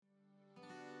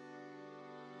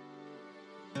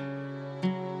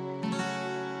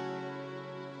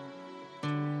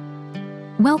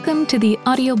Welcome to the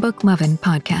Audiobook Lovin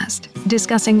podcast,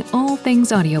 discussing all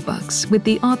things audiobooks with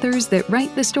the authors that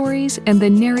write the stories and the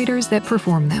narrators that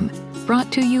perform them.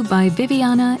 Brought to you by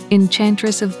Viviana,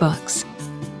 Enchantress of Books.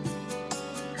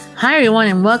 Hi, everyone,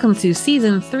 and welcome to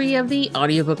Season 3 of the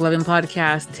Audiobook Lovin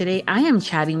podcast. Today, I am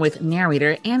chatting with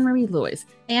narrator Anne-Marie Lewis.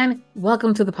 Anne,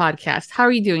 welcome to the podcast. How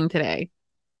are you doing today?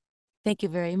 Thank you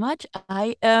very much.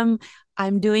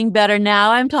 I'm doing better now.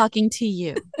 I'm talking to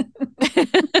you.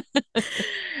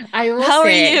 How are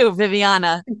you,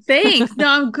 Viviana? Thanks. No,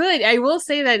 I'm good. I will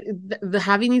say that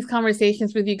having these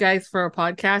conversations with you guys for a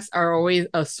podcast are always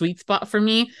a sweet spot for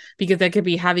me, because I could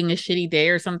be having a shitty day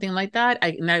or something like that.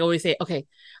 And I always say, okay,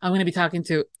 I'm going to be talking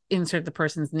to insert the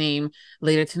person's name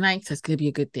later tonight, so it's going to be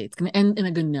a good day. It's going to end in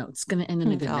a good note. It's going to end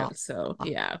in a good note. So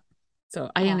yeah. So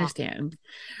I understand.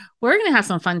 We're going to have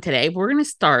some fun today. We're going to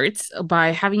start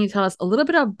by having you tell us a little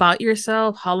bit about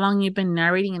yourself, how long you've been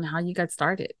narrating, and how you got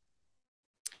started.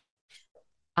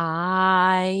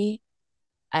 I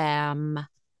am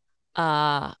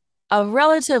a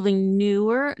relatively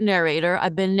newer narrator.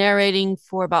 I've been narrating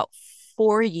for about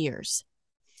 4 years,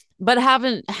 but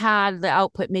haven't had the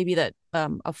output maybe that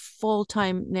a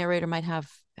full-time narrator might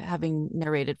have, having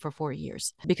narrated for 4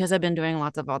 years, because I've been doing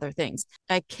lots of other things.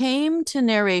 I came to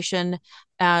narration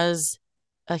as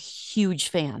a huge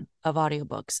fan of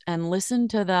audiobooks and listened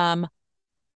to them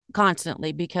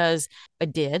constantly, because I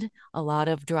did a lot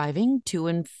of driving to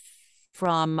and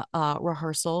from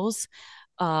rehearsals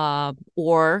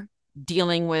or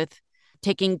dealing with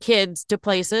taking kids to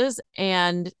places,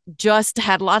 and just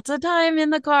had lots of time in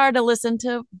the car to listen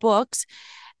to books.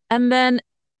 And then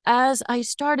as I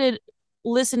started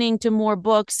listening to more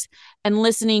books and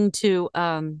listening to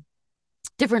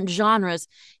different genres,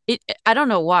 I don't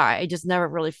know why, I just never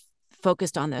really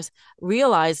focused on this,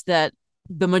 realized that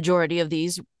the majority of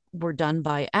these were done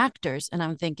by actors. And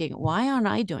I'm thinking, why aren't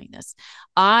I doing this?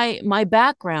 My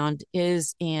background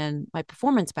is my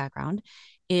performance background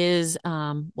is,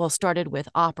 started with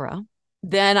opera.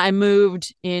 Then I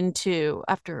moved into,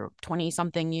 after 20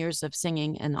 something years of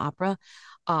singing and opera,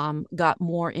 got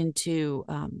more into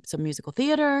some musical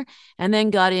theater, and then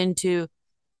got into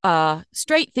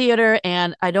straight theater.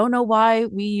 And I don't know why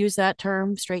we use that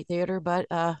term, straight theater, but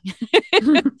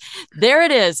there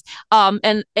it is.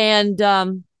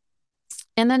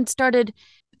 And then started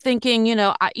thinking,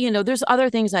 there's other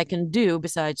things I can do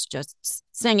besides just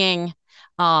singing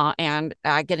and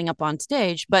getting up on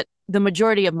stage. But the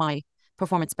majority of my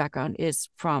performance background is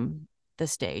from the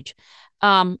stage.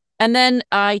 And then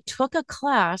I took a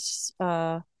class,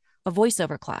 a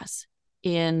voiceover class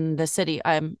in the city.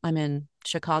 I'm in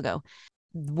Chicago,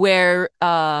 where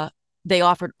they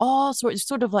offered all sorts,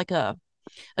 sort of like a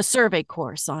survey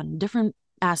course on different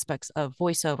aspects of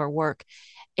voiceover work.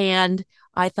 And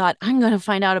I thought, I'm going to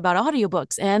find out about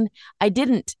audiobooks. And I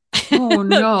didn't. Oh,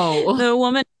 no. The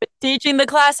woman teaching the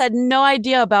class had no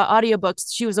idea about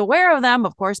audiobooks. She was aware of them,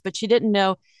 of course, but she didn't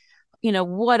know,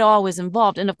 what all was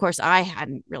involved. And of course, I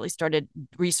hadn't really started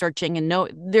researching, and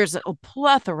there's a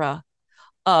plethora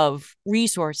of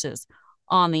resources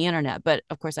on the internet. But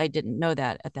of course, I didn't know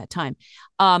that at that time.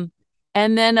 And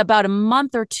then about a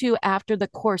month or two after the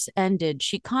course ended,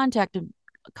 she contacted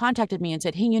me and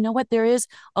said, hey, you know what? There is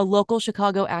a local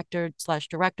Chicago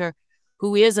actor/director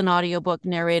who is an audiobook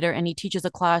narrator, and he teaches a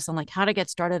class on how to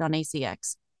get started on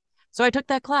ACX. So I took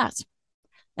that class,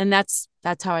 and that's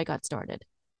how I got started.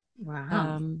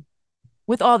 Wow.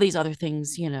 With all these other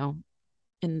things, in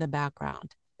the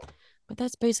background. But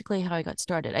that's basically how I got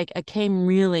started. I came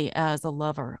really as a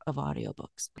lover of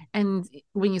audiobooks. And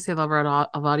when you say lover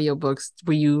of audiobooks,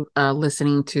 were you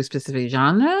listening to specific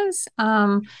genres?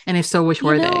 And if so, which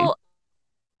were they?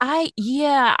 I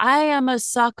am a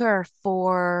sucker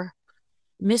for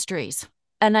mysteries.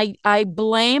 And I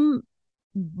blame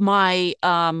my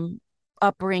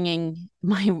upbringing,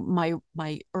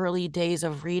 my early days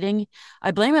of reading.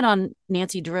 I blame it on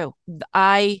Nancy Drew.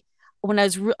 I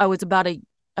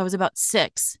was about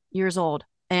 6 years old,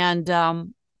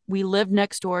 and we lived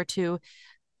next door to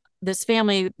this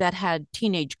family that had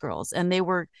teenage girls, and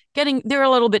they're a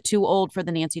little bit too old for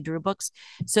the Nancy Drew books.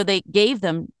 So they gave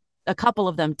a couple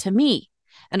of them to me.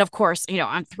 And of course,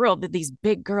 I'm thrilled that these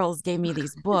big girls gave me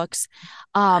these books.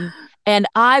 And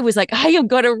I was like, I am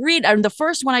going to read. And the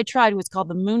first one I tried was called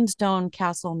The Moonstone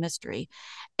Castle Mystery.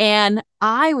 And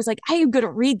I was like, I am going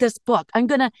to read this book.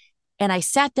 And I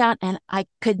sat down, and I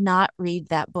could not read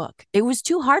that book. It was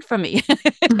too hard for me.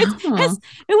 It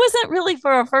wasn't really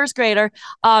for a first grader.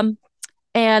 And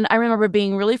I remember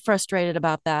being really frustrated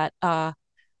about that.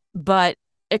 But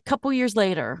a couple years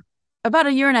later, about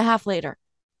a year and a half later,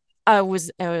 I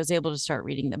was able to start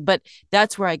reading them. But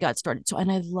that's where I got started. So,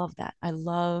 and I love that. I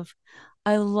love.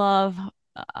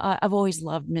 I've always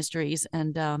loved mysteries,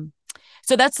 and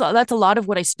so that's a lot of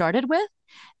what I started with,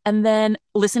 and then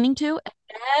listening to,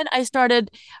 and I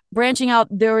started branching out.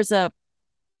 There was a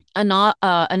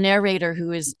narrator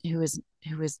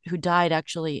who died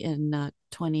actually in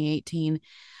 2018.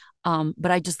 But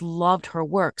I just loved her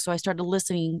work. So I started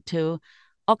listening to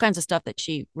all kinds of stuff that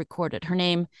she recorded. Her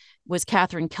name was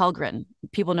Catherine Kellgren.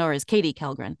 People know her as Katie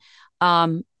Kellgren.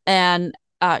 And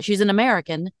she's an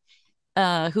American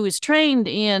who is trained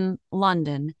in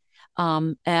London.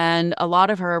 And a lot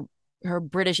of her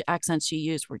British accents she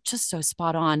used were just so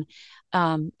spot on.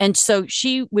 And so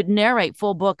she would narrate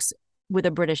full books with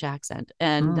a British accent.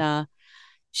 And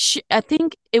I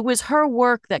think it was her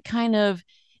work that kind of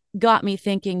got me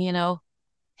thinking,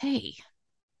 hey,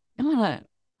 I'm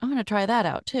gonna try that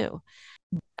out too.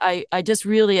 I just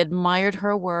really admired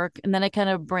her work, and then I kind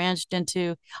of branched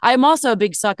into. I'm also a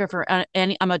big sucker for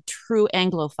any. I'm a true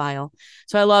Anglophile,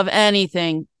 so I love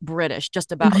anything British,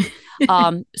 just about.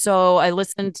 So I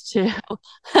listened to,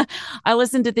 I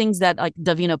listened to things that like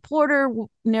Davina Porter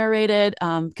narrated,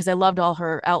 because I loved all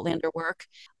her Outlander work.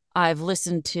 I've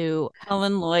listened to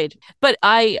Helen Lloyd, but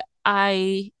I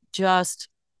just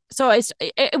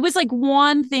it was like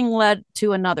one thing led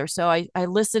to another. So I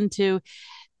listened to,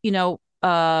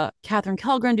 Catherine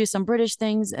Kellgren do some British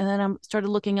things, and then I started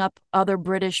looking up other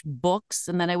British books,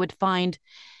 and then I would find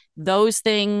those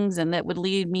things, and that would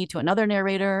lead me to another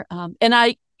narrator.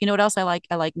 And what else I like?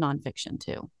 I like nonfiction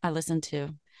too. I listen to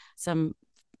some,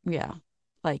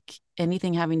 like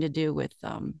anything having to do with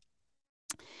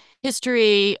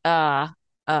history. Some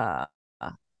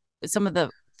of the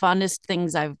funnest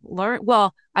things I've learned.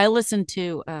 Well, I listen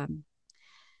to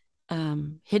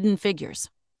Hidden Figures.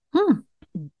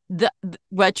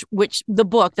 Which the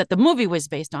book that the movie was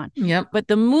based on. Yep. But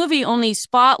the movie only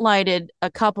spotlighted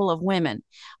a couple of women.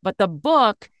 But the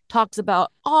book talks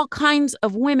about all kinds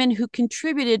of women who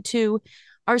contributed to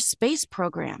our space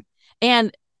program,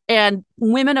 and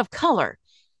women of color,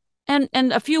 and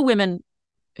a few women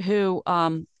who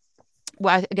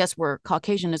I guess were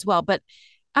Caucasian as well. But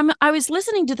I was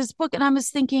listening to this book and I was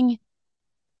thinking,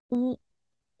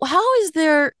 how is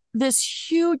there this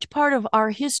huge part of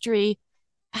our history?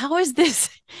 How is this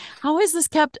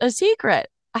kept a secret?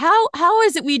 How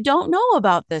is it we don't know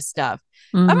about this stuff?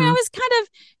 Mm-hmm. I mean,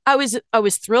 I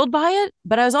was thrilled by it,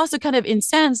 but I was also kind of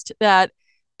incensed that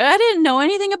I didn't know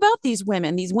anything about these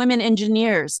women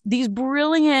engineers, these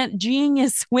brilliant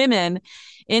genius women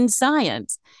in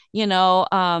science,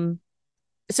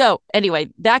 So anyway,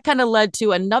 that kind of led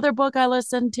to another book I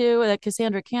listened to that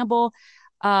Cassandra Campbell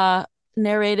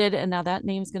narrated, and now that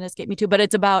name's going to escape me too, but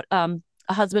it's about a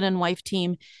husband and wife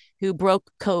team who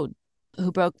broke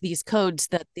these codes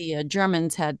that the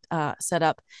Germans had set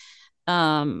up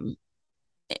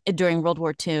during World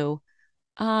War II.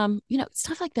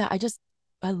 Stuff like that.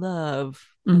 I love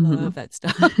that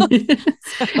stuff.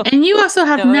 So, and you also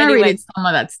have narrated some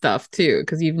of that stuff too,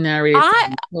 because you've narrated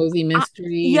some cozy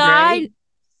mysteries, right?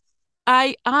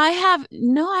 I have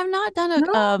I've not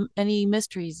done any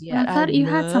mysteries yet. I thought you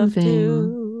had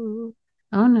something.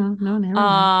 Oh no, never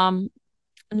mind.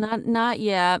 Not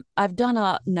yet. I've done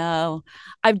a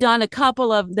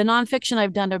couple of the nonfiction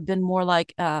I've done have been more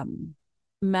like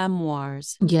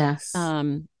memoirs. Yes.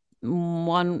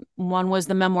 One was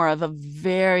the memoir of a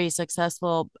very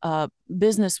successful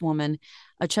businesswoman,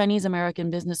 a Chinese American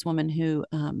businesswoman who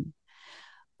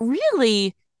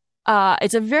really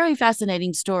it's a very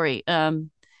fascinating story. Kind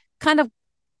of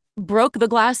broke the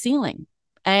glass ceiling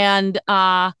and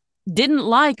didn't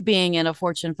like being in a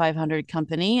Fortune 500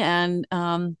 company, and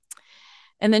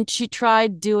then she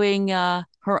tried doing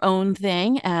her own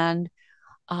thing, and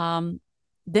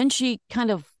then she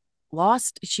kind of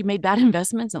she made bad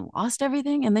investments and lost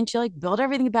everything, and then she like built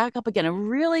everything back up again. A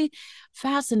really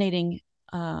fascinating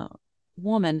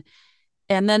woman.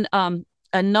 And then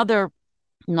another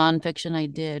nonfiction I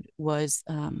did was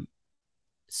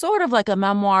sort of like a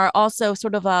memoir, also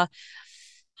sort of a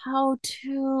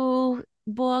how-to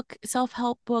book,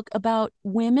 self-help book about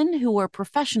women who are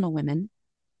professional women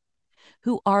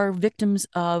who are victims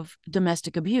of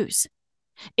domestic abuse.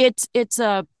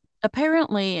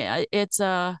 Apparently it's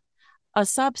a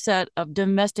subset of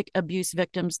domestic abuse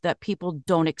victims that people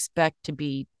don't expect to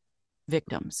be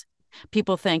victims.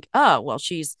 People think, oh, well,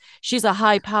 she's a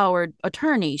high-powered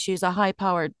attorney, she's a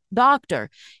high-powered doctor.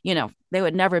 They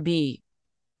would never be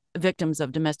victims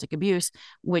of domestic abuse,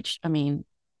 which, I mean,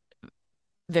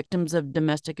 victims of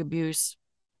domestic abuse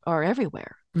are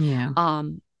everywhere. Yeah.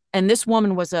 And this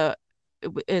woman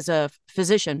is a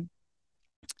physician,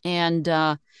 and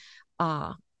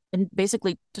and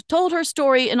basically told her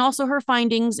story and also her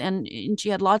findings. And she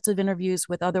had lots of interviews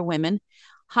with other women,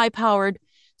 high-powered,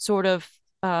 sort of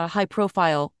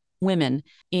high-profile women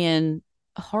in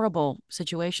horrible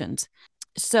situations.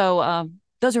 So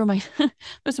those are my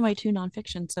those are my two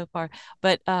nonfiction so far.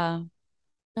 But no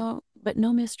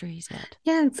mysteries yet.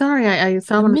 Yeah, sorry. I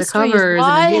saw one of the Mysteries. covers and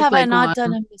Why it looked have I like not one.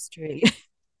 done a mystery?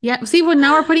 Yeah. See, well,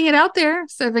 now we're putting it out there.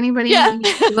 So if anybody Yeah.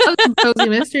 loves cozy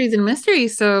mysteries and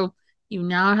mysteries, so you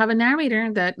now have a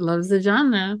narrator that loves the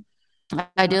genre.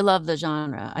 I do love the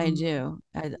genre. I Mm. do.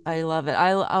 I love it.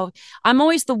 I'm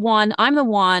always the one. I'm the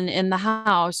one in the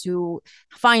house who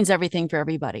finds everything for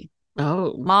everybody.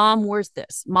 Oh. Mom, where's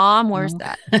this? Mom, where's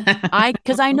that?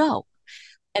 Because I know.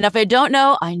 And if I don't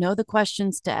know, I know the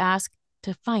questions to ask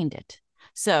to find it.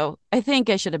 So I think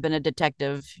I should have been a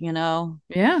detective, Yeah.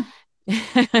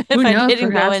 if Who I knows? didn't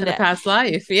go Perhaps in a into past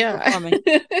life. Yeah. performing.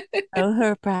 Oh,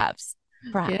 her, perhaps.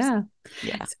 Yeah.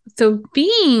 Yeah. So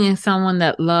being someone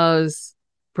that loves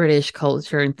British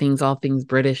culture and things, all things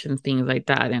British and things like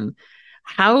that, and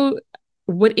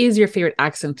what is your favorite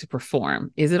accent to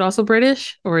perform? Is it also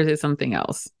British or is it something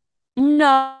else?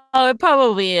 No, it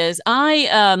probably is.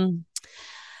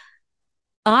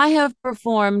 I have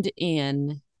performed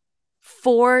in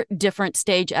 4 different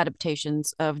stage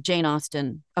adaptations of Jane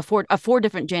Austen, four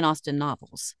different Jane Austen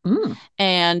novels. Mm.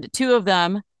 And 3 of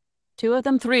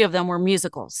them were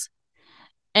musicals.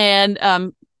 And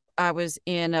I was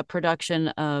in a production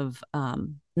of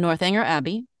Northanger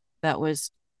Abbey. That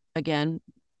was, again,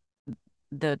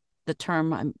 the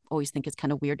term I always think is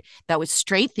kind of weird. That was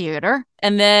straight theater.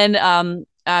 And then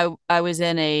I was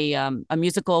in a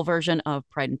musical version of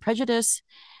Pride and Prejudice,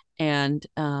 and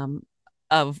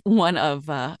of one of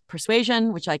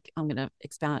Persuasion, which I'm going to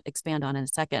expand on in a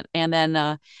second. And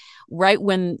then right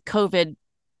when COVID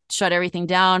shut everything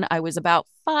down, I was about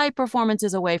 5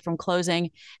 performances away from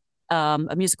closing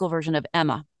a musical version of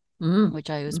Emma, which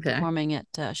I was performing at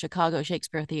Chicago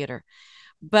Shakespeare Theater.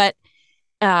 But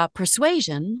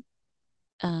Persuasion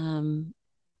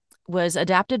was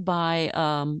adapted by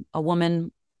a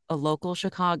woman, a local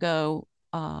Chicago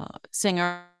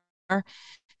singer,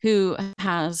 who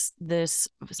has this.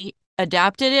 He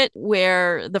adapted it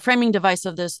where the framing device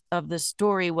of this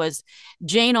story was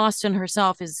Jane Austen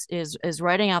herself is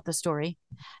writing out the story,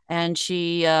 and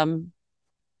she is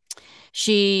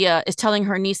telling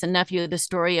her niece and nephew the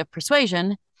story of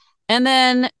Persuasion, and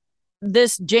then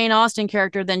this Jane Austen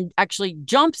character then actually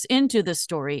jumps into the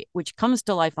story, which comes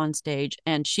to life on stage,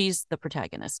 and she's the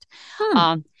protagonist.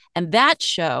 And that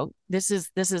show, this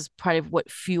is part of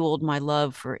what fueled my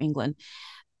love for England,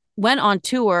 went on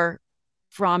tour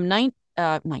from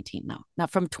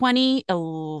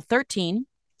 2013,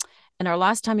 and our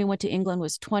last time we went to England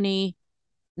was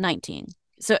 2019.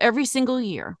 So every single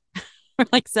year for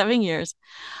like 7 years,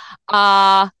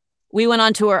 we went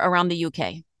on tour around the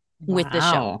UK with the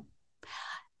show.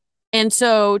 And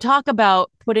so talk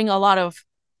about putting a lot of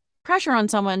pressure on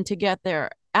someone to get their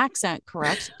accent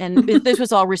correct. And this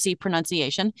was all received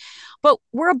pronunciation. But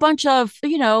we're a bunch of,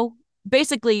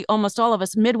 basically almost all of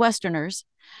us Midwesterners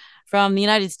from the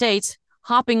United States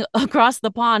hopping across the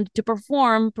pond to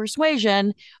perform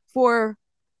Persuasion for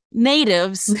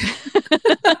natives.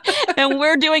 And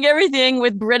we're doing everything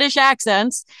with British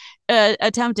accents,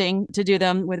 attempting to do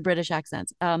them with British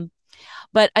accents.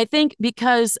 But I think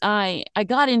because I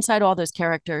got inside all those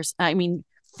characters, I mean,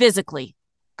 physically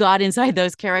got inside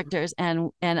those characters,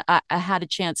 and I had a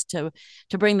chance to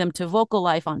bring them to vocal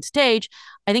life on stage.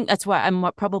 I think that's why I'm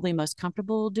probably most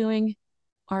comfortable doing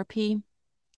RP.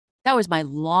 That was my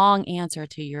long answer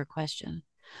to your question.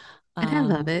 I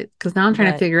love it, because now I'm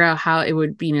trying to figure out how it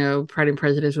would, Pride and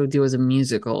Prejudice would do as a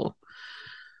musical.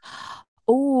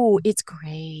 Oh, it's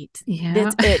great. Yeah.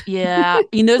 That's it. Yeah.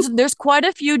 There's quite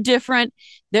a few different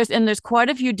there's quite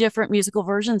a few different musical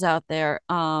versions out there.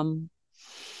 I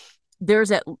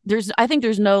think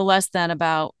there's no less than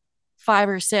about 5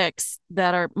 or 6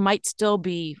 that might still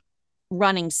be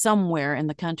running somewhere in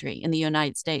the country, in the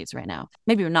United States right now.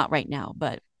 Maybe not right now,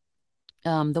 but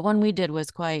the one we did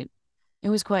was quite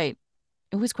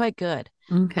good.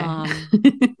 Okay.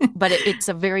 But it's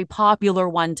a very popular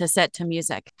one to set to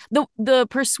music. The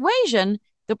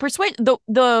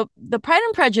Pride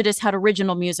and Prejudice had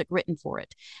original music written for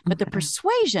it. But the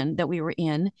Persuasion that we were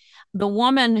in, the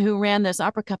woman who ran this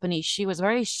opera company, she was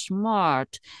very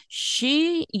smart.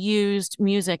 She used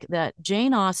music that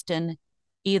Jane Austen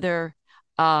either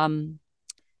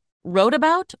wrote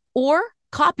about or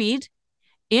copied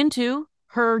into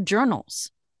her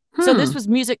journals. So this was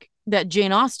music that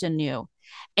Jane Austen knew.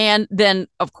 And then,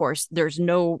 of course, you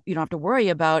don't have to worry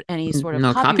about any sort of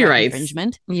No copyright copyrights.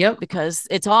 infringement. Yep. Because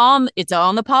it's on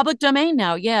the public domain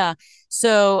now. Yeah.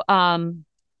 So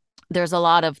there's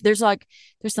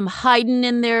some Haydn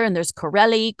in there, and there's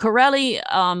Corelli.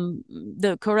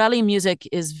 The Corelli music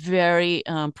is very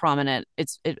prominent.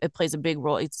 It plays a big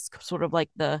role. It's sort of like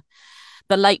the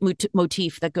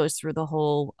motif that goes through the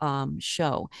whole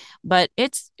show. But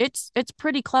it's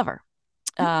pretty clever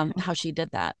how she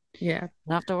did that. Yeah.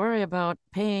 Don't have to worry about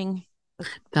paying.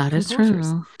 That is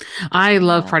true. I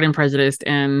love Pride and Prejudice,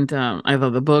 and I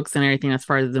love the books and everything. As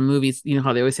far as the movies, you know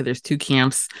how they always say there's two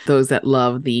camps: those that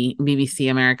love the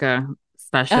BBC America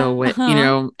special with,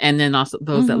 and then also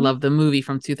those that love the movie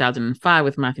from 2005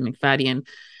 with Matthew McFadden.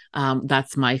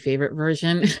 That's my favorite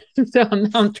version. So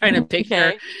I'm trying to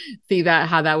picture, see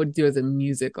how that would do as a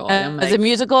musical. As a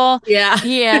musical? Yeah.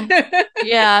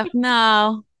 Yeah.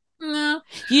 No.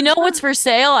 You know what's for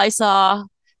sale? I saw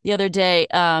the other day.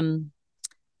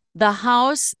 The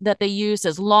house that they used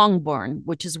as Longbourn,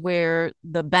 which is where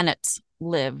the Bennets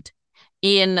lived,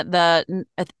 in the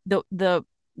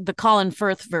Colin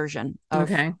Firth version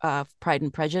of Pride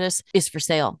and Prejudice, is for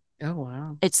sale. Oh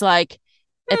wow! It's like,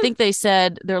 I think they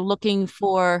said they're looking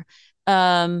for what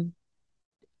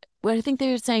I think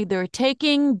they were saying, they're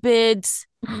taking bids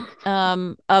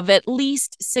of at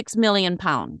least £6 million.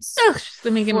 Oh,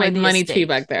 they're making my money too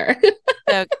back there.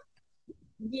 So,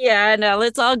 yeah, no,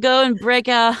 let's all go and break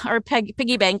our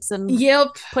piggy banks and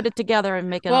put it together and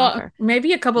make an offer.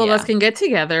 Maybe a couple of us can get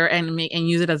together and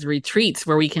use it as retreats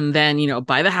where we can then,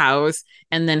 buy the house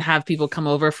and then have people come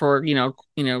over for,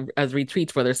 as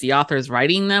retreats, whether it's the authors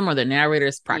writing them or the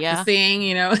narrators practicing,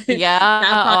 Yeah,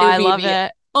 I love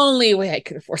it. Only way I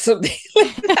could afford something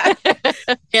like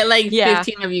that. Get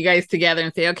 15 of you guys together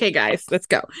and say, okay, guys, let's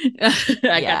go.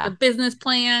 I got the business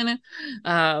plan.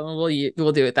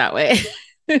 We'll do it that way.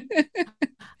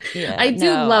 I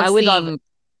love seeing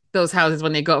those houses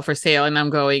when they go up for sale, and I'm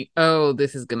going, oh,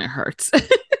 this is gonna hurt.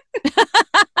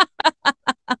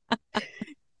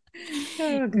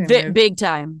 Big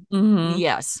time.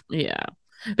 Yes. Yeah.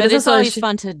 But it's always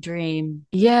fun to dream.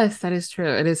 Yes, that is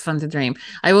true. It is fun to dream.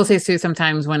 I will say too,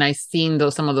 sometimes when I've seen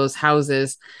some of those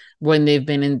houses when they've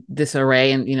been in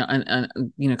disarray and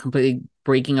completely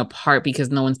breaking apart because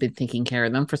no one's been taking care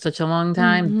of them for such a long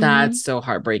time, that's so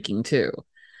heartbreaking too.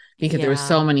 Because there were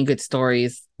so many good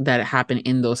stories that happen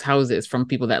in those houses, from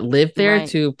people that lived there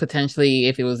to potentially,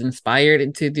 if it was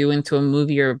inspired to do into a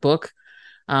movie or a book,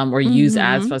 or use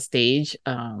as a stage.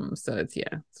 So it's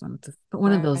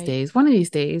one of those days, one of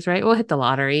these days, right? We'll hit the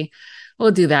lottery.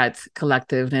 We'll do that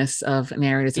collectiveness of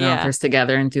narrators and authors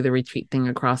together and do the retreat thing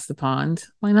across the pond.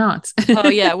 Why not? Oh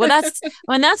yeah. Well, that's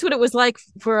what it was like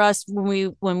for us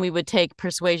when we would take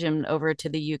Persuasion over to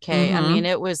the UK. I mean,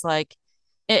 it was like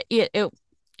it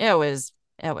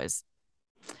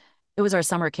was our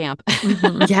summer camp.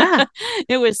 Yeah.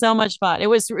 It was so much fun. It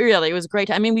was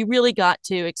great. I mean, we really got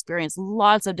to experience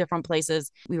lots of different places.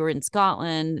 We were in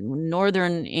Scotland,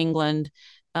 northern England.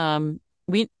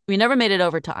 We never made it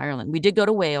over to Ireland. We did go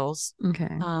to Wales.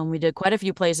 Okay. We did quite a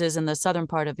few places in the southern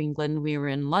part of England. We were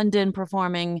in London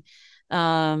performing.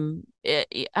 I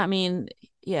mean,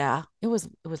 yeah, it was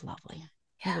lovely.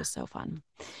 Yeah. It was so fun.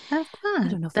 That's fun. I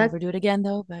don't know if we'll ever do it again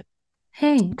though, but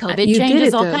hey, COVID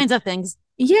changes all kinds of things.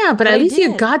 Yeah, but at least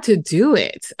you got to do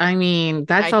it. I mean,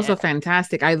 that's also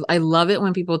fantastic. I love it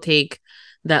when people take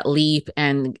that leap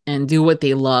and do what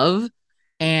they love,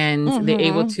 and they're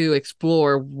able to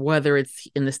explore, whether it's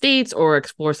in the States or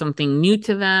explore something new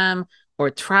to them or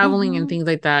traveling and things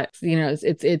like that.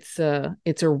 It's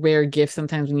a rare gift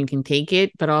sometimes when you can take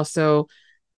it, but also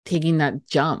taking that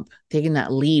jump, taking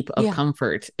that leap of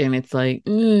comfort. And it's like,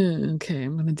 okay,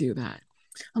 I'm going to do that.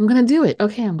 I'm gonna do it.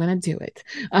 Okay, I'm gonna do it.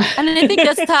 And I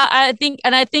think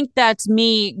I think that's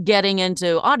me getting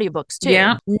into audiobooks too.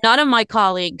 Yeah. None of my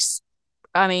colleagues,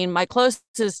 I mean, my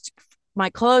closest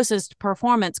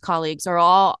performance colleagues are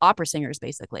all opera singers,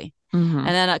 basically, and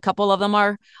then a couple of them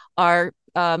are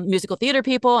musical theater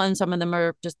people, and some of them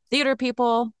are just theater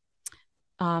people.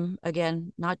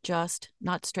 Again, not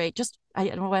straight. Just I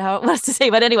don't know how it was to say,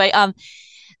 but anyway,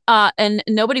 and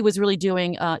nobody was really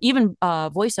doing even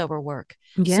voiceover work.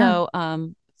 Yeah.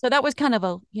 So that was kind of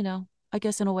I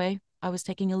guess in a way I was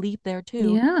taking a leap there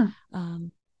too. Yeah.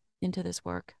 Into this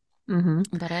work.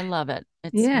 But I love it.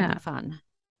 It's really fun.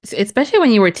 Especially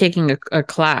when you were taking a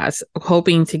class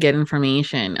hoping to get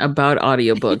information about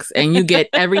audiobooks and you get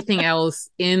everything else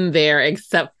in there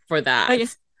except for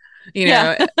that.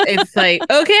 It's like,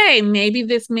 okay, maybe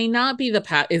this may not be the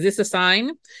path. Is this a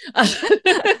sign?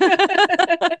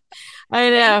 I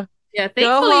know. Yeah, Go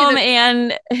thankfully home the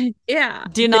and yeah.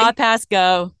 do not pass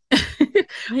go.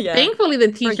 Yeah. Thankfully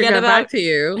the teacher Forget got about back to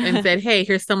you and said, "Hey,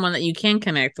 here's someone that you can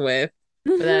connect with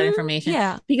for that information."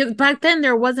 Yeah. Because back then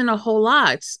there wasn't a whole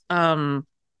lot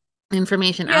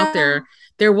information out Yeah. there.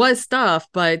 There was stuff,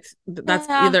 but that's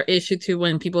the Yeah. other issue too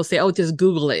when people say, "Oh, just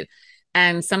Google it."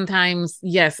 And sometimes,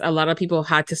 yes, a lot of people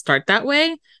had to start that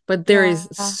way, but there is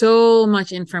Yeah. so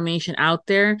much information out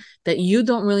there that you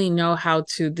don't really know how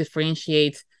to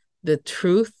differentiate the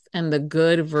truth and the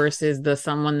good versus the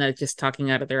someone that's just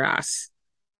talking out of their ass.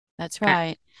 That's A-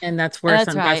 right. And That's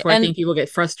that's right. where I think people get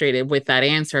frustrated with that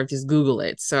answer of just Google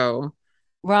it. So,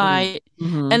 Right.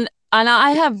 mhm. And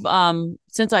I have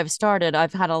since I've started,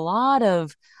 I've had a lot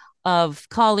of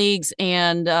colleagues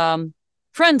and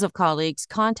friends of colleagues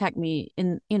contact me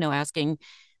in, asking,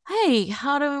 "Hey,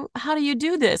 how do you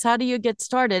do this? How do you get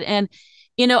started?" And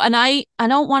and I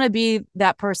don't want to be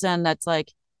that person that's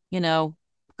like,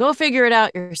 go figure it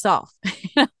out yourself.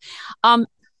 um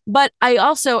but I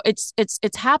also it's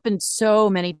happened so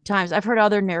many times. I've heard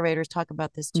other narrators talk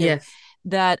about this too, Yes.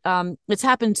 that it's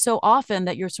happened so often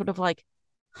that you're sort of like,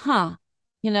 huh,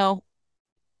 you know,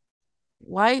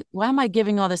 why am I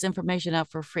giving all this information out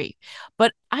for free?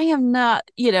 But I am not,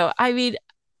 I mean,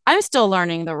 I'm still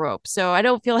learning the ropes. So I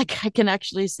don't feel like I can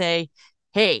actually say,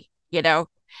 hey,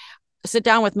 sit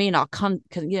down with me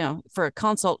and for a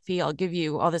consult fee, I'll give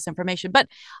you all this information. But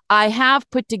I have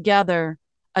put together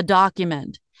a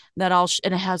document that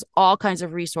and it has all kinds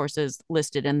of resources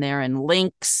listed in there and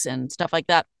links and stuff like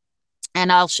that.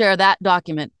 And I'll share that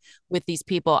document with these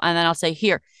people. And then I'll say,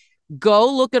 here,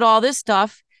 go look at all this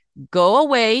stuff, go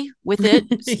away with it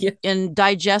Yeah. and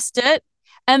digest it,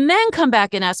 and then come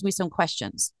back and ask me some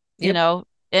questions, Yep.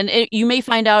 and you may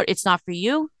find out it's not for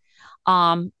you.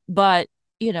 But,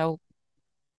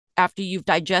 after you've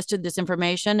digested this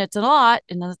information, it's a lot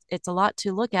and it's a lot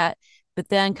to look at, but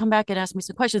then come back and ask me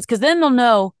some questions because then they'll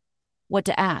know what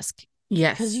to ask.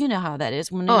 Because Yes. you know how that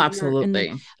is when Oh, you're in the,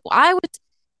 absolutely. I was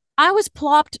I was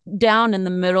plopped down in the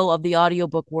middle of the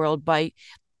audiobook world by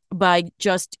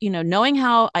just, knowing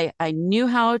how I knew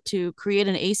how to create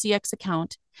an ACX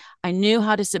account. I knew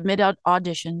how to submit out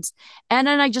auditions. And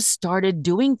then I just started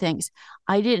doing things.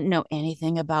 I didn't know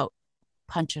anything about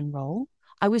punch and roll.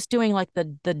 I was doing like the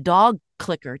dog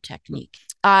clicker technique.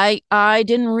 I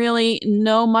didn't really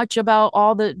know much about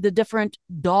all the different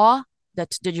DAW,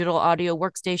 that's digital audio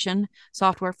workstation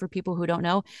software for people who don't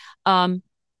know.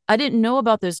 I didn't know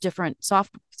about those different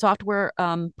software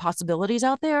possibilities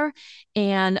out there,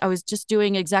 and I was just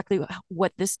doing exactly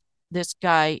what this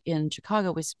guy in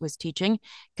Chicago was teaching,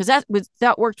 because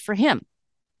that worked for him.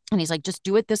 And he's like, just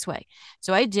do it this way.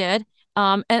 So I did.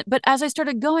 But as I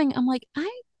started going, I'm like,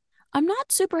 I'm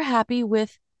not super happy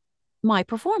with my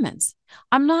performance.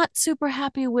 I'm not super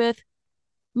happy with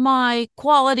my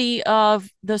quality of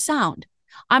the sound.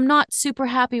 I'm not super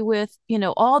happy with,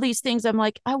 all these things. I'm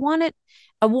like, I wanted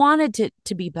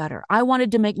to be better. I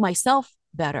wanted to make myself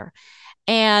better.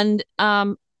 And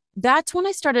that's when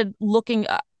I started looking.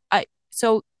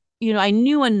 So, I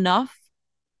knew enough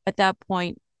at that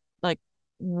point, like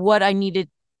what I needed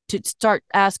to start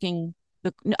asking.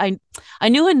 I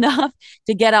knew enough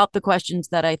to get out the questions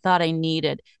that I thought I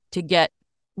needed to get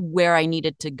where I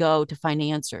needed to go to find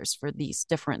answers for these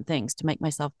different things to make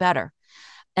myself better.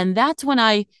 And that's when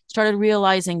I started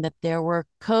realizing that there were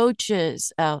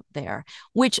coaches out there,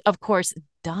 which, of course,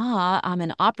 I'm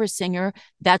an opera singer.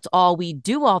 That's all we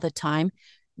do all the time.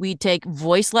 We take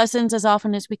voice lessons as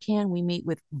often as we can. We meet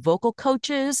with vocal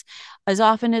coaches as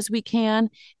often as we can.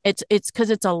 It's because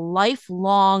it's a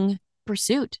lifelong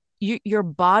pursuit. Your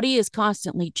body is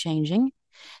constantly changing.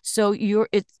 So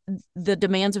the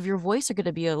demands of your voice are going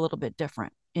to be a little bit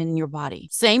different in your body.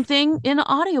 Same thing in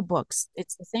audiobooks.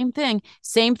 It's the same thing.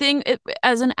 Same thing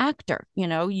as an actor.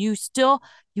 You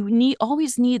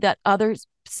always need that other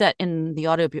set in the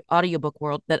audiobook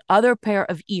world, that other pair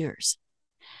of ears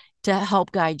to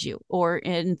help guide you, or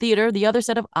in theater, the other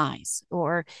set of eyes,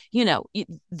 or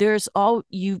there's all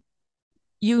you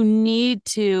need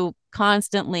to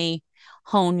constantly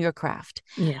hone your craft.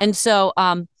 Yeah. And so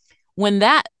when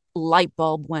that light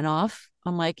bulb went off,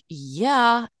 I'm like,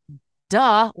 yeah,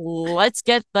 duh, let's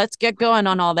get going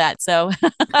on all that. So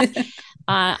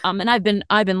and I've been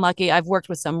lucky. I've worked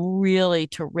with some really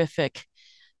terrific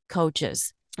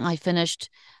coaches. I finished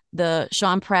the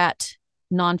Sean Pratt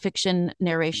nonfiction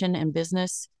narration and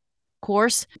business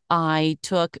course. I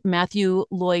took Matthew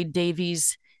Lloyd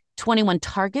Davies' 21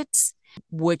 Targets,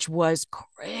 which was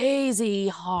crazy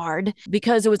hard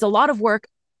because it was a lot of work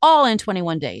all in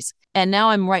 21 days. And now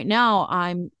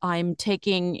I'm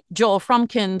taking Joel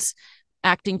Frumkin's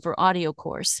acting for audio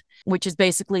course. which is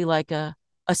basically like a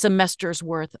semester's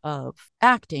worth of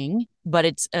acting, but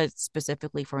it's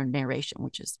specifically for narration,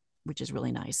 which is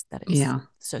really nice that it's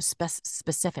so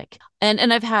specific.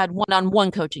 And I've had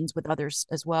one-on-one coachings with others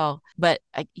as well. But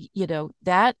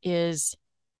that is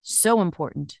so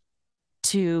important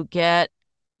to get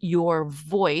your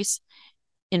voice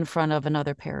in front of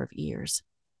another pair of ears.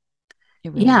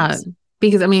 It really is.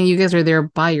 Because you guys are there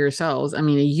by yourselves. It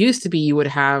used to be you would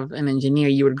have an engineer,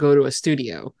 you would go to a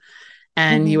studio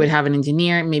and you would have an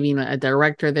engineer, maybe a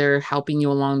director there helping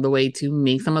you along the way to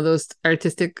make some of those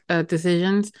artistic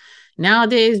decisions.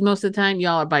 Nowadays, most of the time,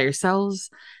 y'all are by yourselves.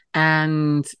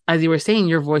 And as you were saying,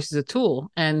 your voice is a tool.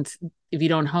 And if you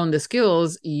don't hone the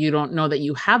skills, you don't know that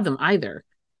you have them either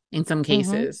in some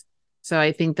cases. So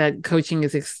I think that coaching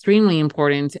is extremely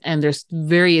important, and there's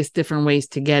various different ways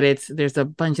to get it. There's a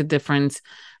bunch of different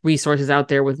resources out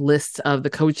there with lists of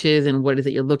the coaches and what is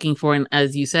it you're looking for. And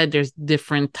as you said, there's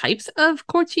different types of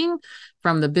coaching,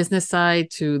 from the business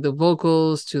side to the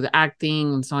vocals to the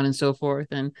acting and so on and so forth.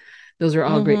 And those are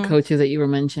all great coaches that you were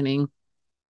mentioning.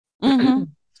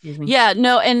 Yeah,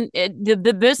 no, and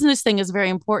the business thing is very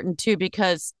important too,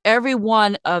 because every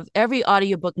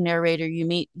audiobook narrator you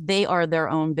meet, they are their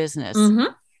own business,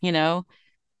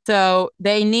 so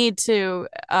they need to,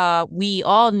 we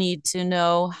all need to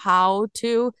know how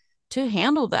to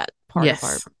handle that part of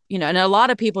our, and a lot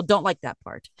of people don't like that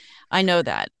part. I know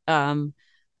that.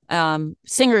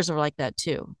 Singers are like that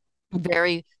too,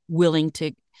 very willing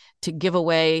to give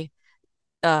away,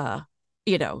 their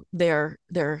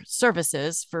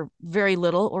services for very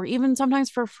little, or even sometimes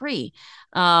for free.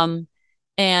 We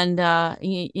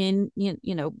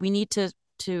need to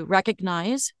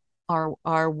recognize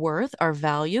our worth, our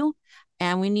value,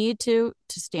 and we need to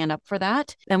stand up for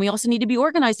that. And we also need to be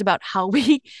organized about how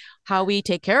we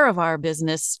take care of our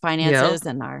business finances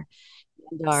and our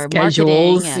schedules,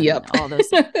 marketing and all those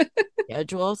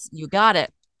schedules. You got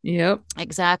it. Yep.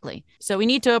 Exactly. So we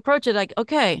need to approach it like,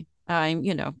 okay, I'm,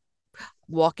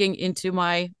 walking into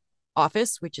my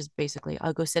office, which is basically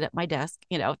I'll go sit at my desk.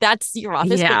 That's your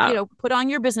office. But, put on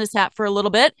your business hat for a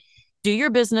little bit, do your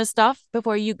business stuff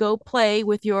before you go play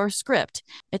with your script.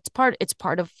 It's part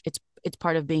of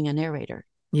being a narrator.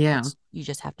 You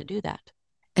just have to do that.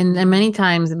 And many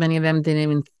times, many of them didn't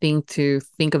even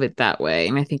think of it that way.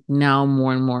 And I think now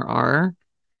more and more are.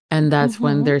 And that's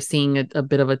when they're seeing a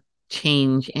bit of a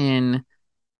change in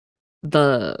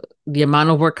the amount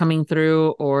of work coming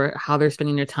through, or how they're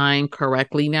spending their time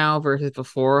correctly now versus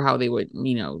before, how they would,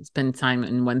 spend time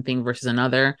in one thing versus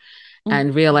another,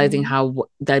 and realizing how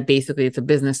that basically it's a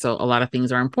business. So a lot of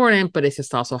things are important, but it's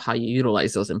just also how you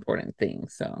utilize those important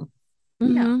things. So,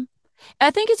 I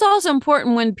think it's also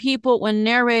important when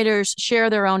narrators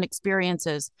share their own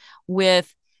experiences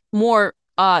with more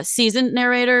seasoned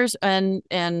narrators and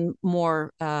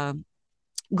more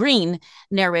green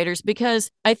narrators, because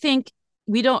I think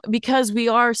because we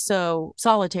are so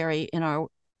solitary in our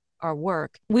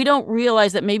work, we don't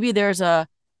realize that maybe there's a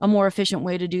more efficient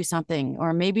way to do something,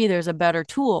 or maybe there's a better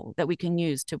tool that we can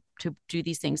use to do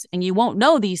these things. And you won't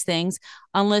know these things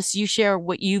unless you share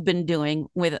what you've been doing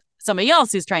with somebody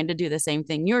else who's trying to do the same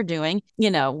thing you're doing.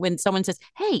 When someone says,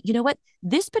 hey, you know what,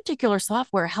 this particular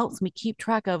software helps me keep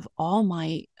track of all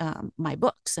my my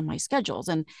books and my schedules,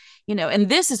 and and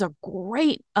this is a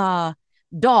great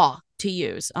DAW to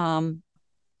use, and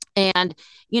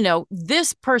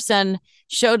this person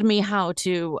showed me how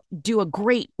to do a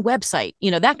great website,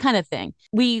 that kind of thing.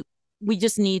 We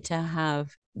just need to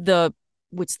have the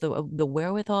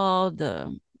wherewithal,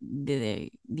 the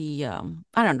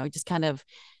I don't know, just kind of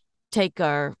take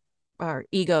our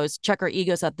egos, check our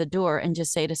egos at the door, and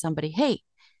just say to somebody, hey,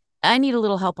 I need a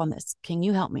little help on this. Can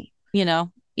you help me?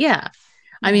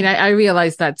 I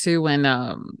realized that too when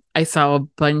I saw a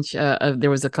bunch there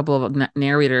was a couple of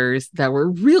narrators that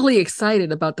were really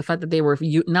excited about the fact that they were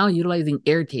now utilizing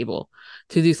Airtable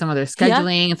to do some of their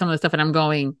scheduling and some of the stuff. And I'm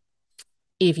going,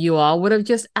 if you all would have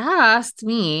just asked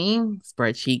me,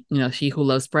 spreadsheet, she who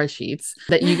loves spreadsheets,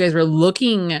 that you guys were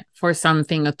looking for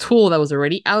something, a tool that was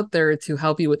already out there to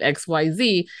help you with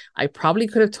XYZ, I probably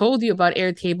could have told you about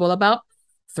Airtable about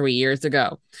 3 years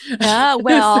ago.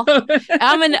 Well, so.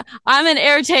 I'm an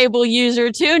Airtable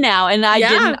user too now, and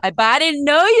I didn't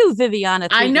know you, Viviana.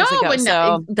 3 years ago, but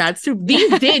so that's true.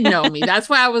 These did know me. That's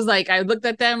why I was like, I looked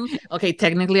at them. Okay,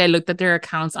 technically, I looked at their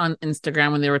accounts on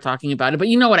Instagram when they were talking about it, but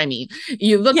you know what I mean.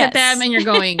 You look at them and you're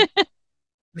going,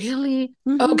 really?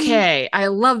 Okay, I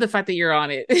love the fact that you're on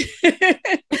it.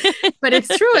 But it's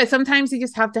true. Sometimes you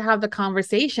just have to have the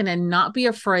conversation and not be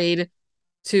afraid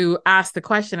to ask the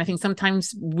question. I think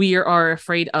sometimes we are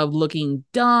afraid of looking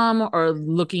dumb or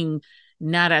looking,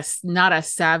 not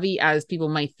as savvy as people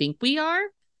might think we are.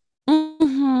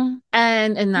 Mm-hmm.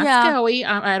 And that's Yeah. scary.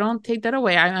 I don't take that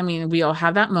away. I mean, we all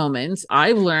have that moment.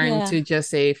 I've learned Yeah. to just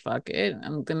say, fuck it.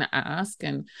 I'm gonna ask.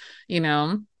 And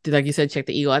like you said, check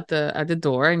the ego at the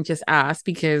door and just ask,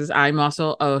 because I'm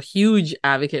also a huge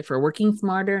advocate for working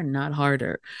smarter, not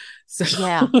harder. So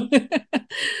Yeah.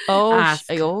 ask.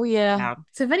 Oh, yeah. Yeah.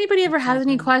 So if anybody ever has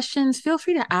any Exactly. questions, feel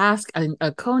free to ask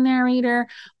a co-narrator,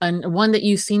 and one that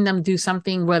you've seen them do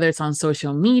something, whether it's on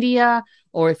social media,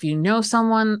 or if you know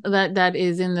someone that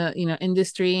is in the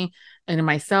industry. And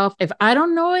myself, if I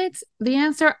don't know the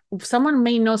answer, someone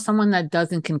may know someone that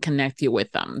doesn't, can connect you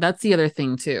with them. That's the other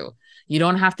thing too. You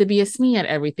don't have to be a SME at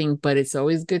everything, but it's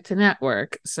always good to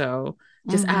network. So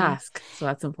just ask. So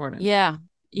that's important. Yeah.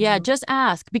 Yeah, just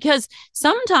ask, because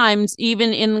sometimes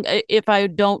even if I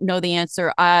don't know the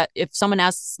answer, if someone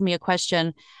asks me a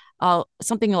question, I'll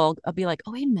be like,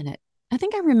 oh, wait a minute, I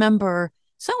think I remember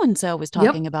so and so was Yep.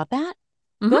 talking about that.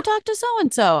 Go talk to so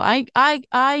and so.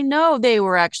 I know they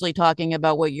were actually talking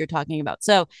about what you're talking about.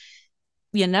 So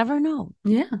you never know.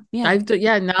 Yeah.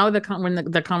 Yeah. Now when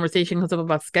the conversation comes up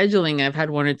about scheduling, I've had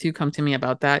one or two come to me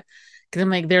about that. Because I'm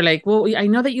like, they're like, well, I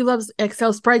know that you love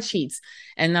Excel spreadsheets.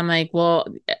 And I'm like, well,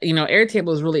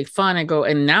 Airtable is really fun. I go,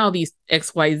 and now these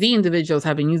XYZ individuals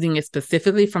have been using it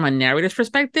specifically from a narrator's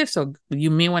perspective. So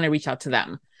you may want to reach out to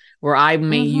them, where I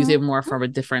may use it more from a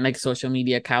different, like, social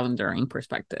media calendaring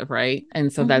perspective. Right.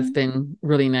 And so that's been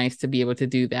really nice to be able to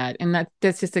do that. And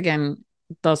that's just, again,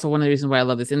 also one of the reasons why I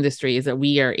love this industry, is that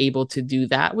we are able to do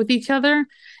that with each other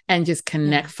and just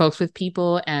connect folks with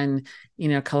people, and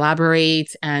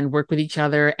collaborate and work with each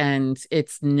other. And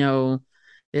there's no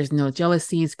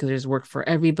jealousies, because there's work for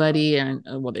everybody. And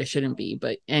well, there shouldn't be,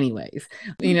 but anyways,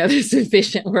 there's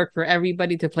sufficient work for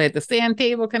everybody to play at the sand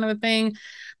table, kind of a thing.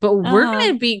 But we're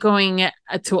going to be going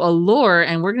to Allure,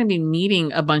 and we're going to be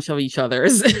meeting a bunch of each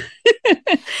other's in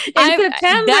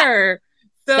September.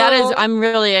 I'm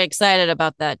really excited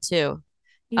about that too.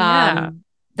 Yeah.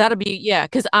 That'll be,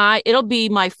 because it'll be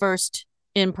my first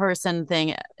in-person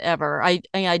thing ever.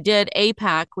 I did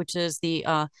APAC, which is the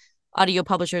Audio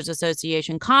Publishers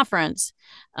Association conference.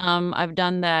 I've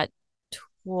done that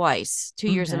twice,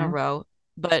 2 years in a row,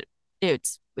 but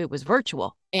it was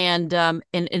virtual. And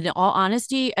in all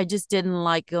honesty, I just didn't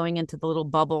like going into the little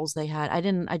bubbles they had.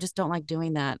 I just don't like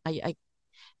doing that.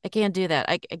 I can't do that.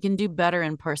 I can do better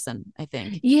in person, I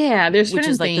think. Yeah, there's which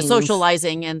is like things. the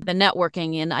socializing and the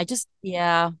networking, and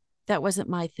that wasn't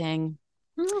my thing.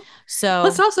 So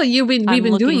plus, also, we've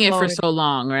been doing it for so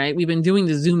long, right? We've been doing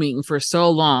the Zooming for so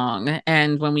long,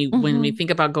 and when we think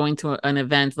about going to an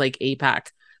event like APAC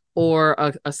or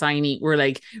a signing, we're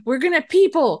like, we're gonna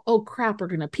people. Oh crap, we're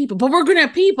gonna people, but we're gonna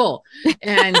people,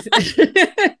 and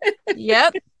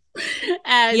yep.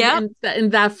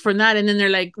 And that from that, and then they're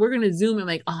like, we're gonna Zoom. I'm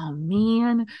like, oh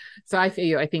man. So I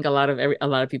think a lot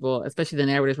of people, especially the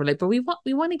narrators, were like, but we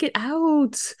want to get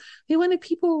out. We want to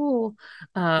people.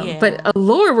 But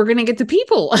Allure, we're gonna get to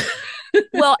people.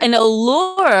 Well, and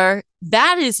Allure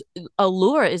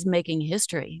is making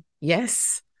history.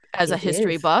 Yes, as a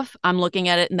history buff, I'm looking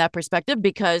at it in that perspective,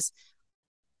 because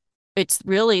it's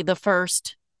really the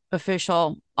first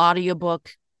official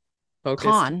audiobook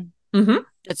con.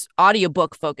 It's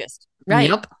audiobook focused, right?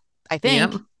 Yep. I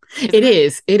think. Yep. It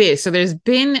is. So there's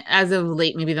been, as of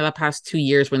late, maybe the past 2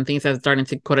 years, when things have started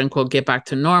to quote unquote get back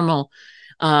to normal.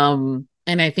 And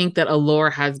I think that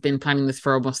Allure has been planning this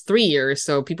for almost 3 years.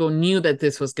 So people knew that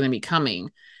this was going to be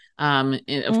coming. And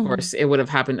of course, it would have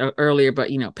happened earlier, but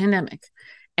pandemic.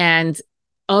 And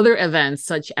other events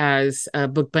such as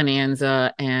Book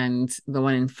Bonanza and the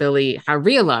one in Philly have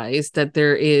realized that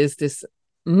there is this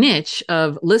niche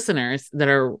of listeners that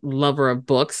are lover of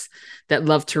books, that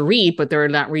love to read, but they're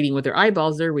not reading with their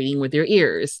eyeballs, they're reading with their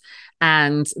ears.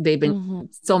 And they've been,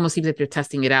 it almost seems like they're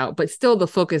testing it out, but still the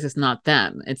focus is not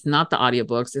them. It's not the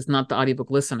audiobooks. It's not the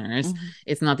audiobook listeners.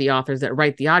 It's not the authors that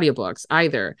write the audiobooks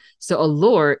either. So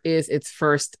Allure is its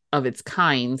first of its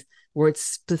kind, where it's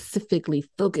specifically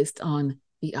focused on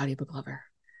the audiobook lover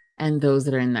and those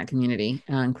that are in that community,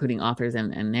 including authors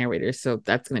and narrators. So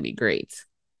that's going to be great.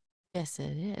 Yes,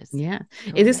 it is. Yeah.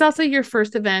 Is this also your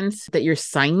first event that you're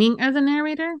signing as a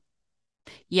narrator?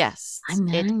 Yes,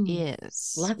 it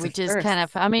is. Lots which of is firsts. kind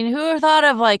of, I mean, who thought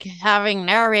of like having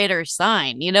narrators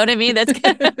sign? You know what I mean? That's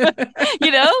kind of,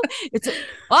 it's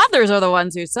authors are the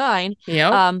ones who sign.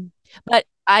 Yeah. But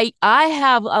I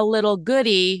have a little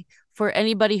goodie for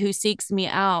anybody who seeks me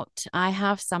out. I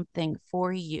have something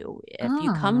for you. If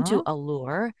you come to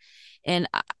Allure, and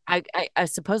I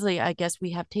supposedly, I guess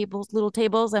we have little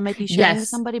tables I might be sharing with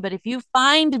somebody, but if you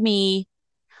find me,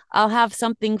 I'll have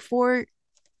something for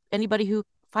anybody who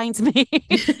finds me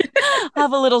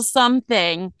have a little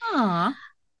something Aw.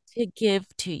 to give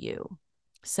to you.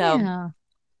 So Yeah.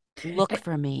 look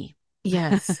for me.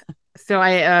 Yes. So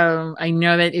I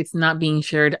know that it's not being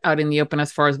shared out in the open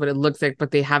as far as what it looks like,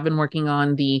 but they have been working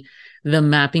on the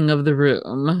mapping of the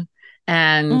room.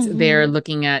 And they're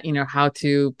looking at, how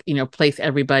to, place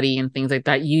everybody and things like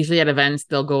that. Usually at events,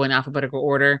 they'll go in alphabetical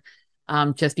order,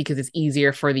 just because it's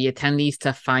easier for the attendees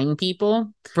to find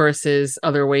people versus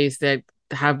other ways that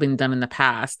have been done in the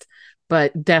past.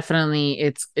 But definitely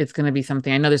it's going to be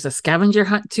something. I know there's a scavenger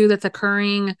hunt too that's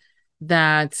occurring,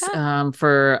 that's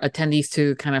for attendees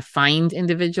to kind of find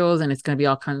individuals, and it's going to be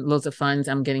loads of fun.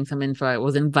 I'm getting some info. I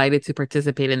was invited to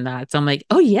participate in that, so I'm like,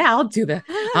 oh yeah, I'll do that.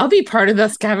 I'll be part of the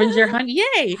scavenger hunt.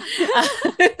 Yay.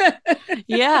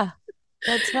 Yeah,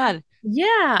 that's fun.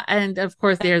 Yeah, and of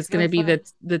course there's going to be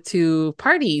the two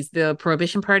parties, the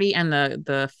Prohibition Party and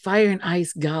the Fire and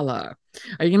Ice Gala.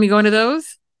 Are you going to be going to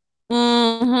those?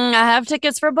 I have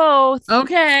tickets for both.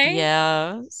 Okay.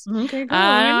 Yes. Okay, good.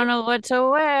 I don't know what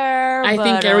to wear. I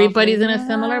think everybody's in a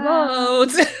similar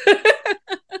boat.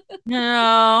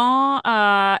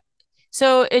 No.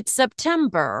 So it's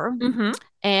September,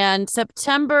 and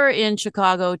September in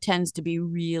Chicago tends to be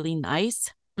really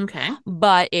nice. Okay.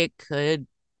 But it could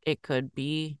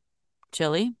be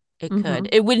chilly. It could.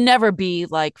 It would never be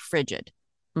like frigid.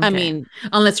 Okay. I mean,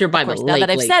 unless you're by the course, lake. Now that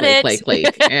I've said it.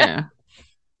 Lake. Yeah.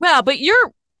 Well, but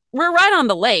we're right on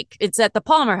the lake. It's at the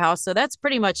Palmer House, so that's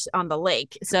pretty much on the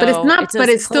lake. So but it's not. But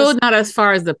it's still not as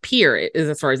far as the pier is,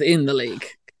 as far as in the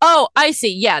lake. Oh, I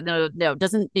see. Yeah, no,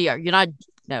 doesn't. Yeah, you're not.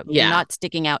 No, you're not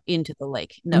sticking out into the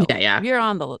lake. No, you're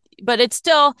on the. But that's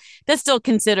still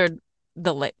considered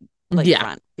the lake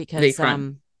front because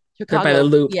Chicago, they're by the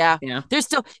loop. Yeah, there's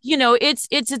still it's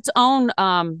its own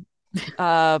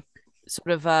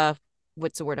sort of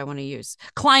what's the word I want to use?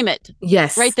 Climate.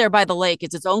 Yes. Right there by the lake.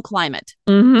 It's its own climate.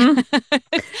 I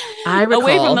recall.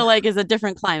 Away from the lake is a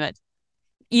different climate.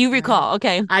 You recall.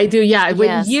 Okay. I do. Yeah. It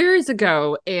went years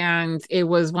ago, and it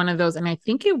was one of those, and I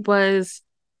think it was,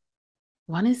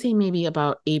 I want to say maybe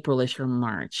about April-ish or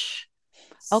March.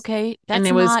 Okay. And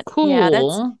it was cool.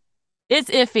 Yeah, it's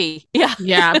iffy. Yeah.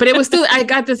 Yeah. But it was still, I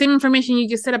got the same information you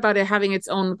just said about it having its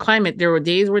own climate. There were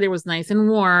days where it was nice and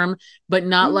warm, but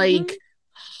not like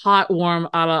hot warm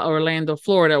a la Orlando,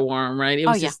 Florida warm, right? It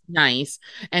was just nice.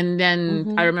 And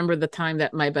then I remember the time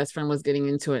that my best friend was getting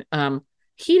into it,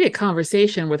 heated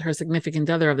conversation with her significant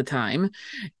other of the time,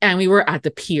 and we were at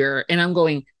the pier, and I'm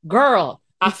going, girl,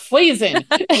 I'm freezing.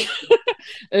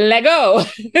 Let go.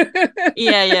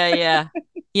 Yeah.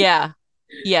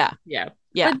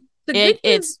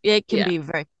 It can be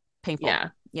very painful.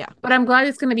 Yeah. But I'm glad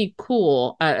it's going to be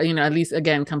cool. At least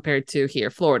again compared to here,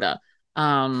 Florida.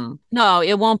 No,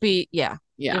 it won't be. Yeah.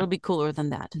 It'll be cooler than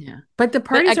that. Yeah. But the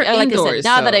parties are like indoors. I said,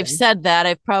 now that I've said that,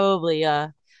 I've probably yeah,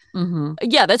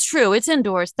 that's true. It's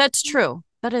indoors. That's true.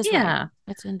 That is right.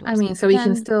 It's indoors. I mean, so we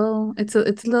can still. It's a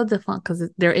little different because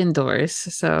they're indoors.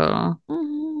 So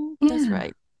that's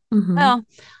right. Well,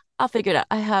 I'll figure it out.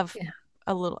 I have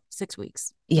a little 6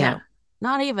 weeks. Yeah. No,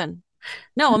 not even.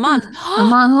 No, a month. A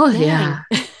month. Oh, yeah.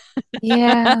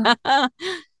 Yeah.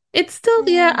 It's still,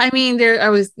 I mean,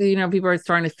 people are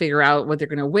starting to figure out what they're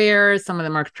going to wear. Some of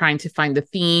them are trying to find the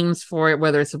themes for it,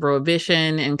 whether it's a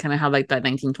prohibition and kind of have like that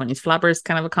 1920s flappers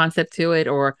kind of a concept to it,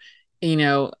 or,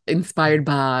 inspired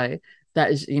by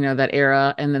that, that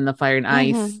era. And then the fire and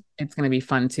ice, it's going to be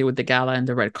fun too with the gala and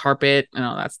the red carpet and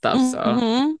all that stuff.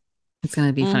 So it's going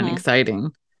to be fun and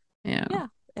exciting. Yeah. Yeah,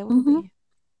 it will be.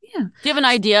 Yeah. Do you have an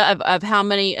idea of how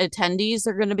many attendees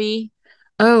are going to be?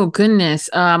 Oh, goodness.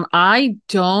 I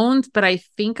don't, but I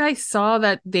think I saw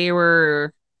that they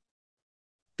were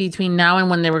between now and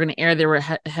when they were going to air, they were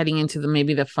heading into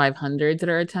maybe the 500s that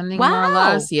are attending more or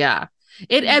less. Yeah.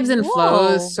 It ebbs and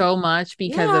flows so much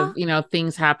because of,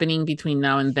 things happening between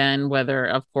now and then, whether,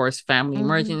 of course, family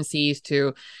emergencies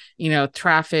to,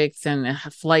 traffics and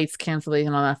flights cancellation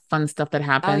and all that fun stuff that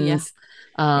happens. Yes,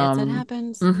 it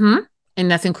happens. And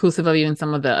that's inclusive of even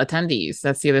some of the attendees.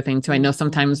 That's the other thing too. I know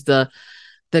sometimes the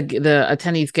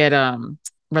attendees get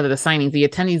rather the signings, the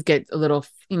attendees get a little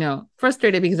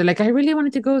frustrated because they're like, I really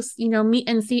wanted to go meet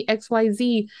and see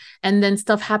XYZ, and then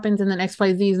stuff happens and then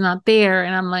XYZ is not there,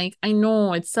 and I'm like, I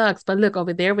know it sucks, but look,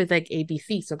 over there with like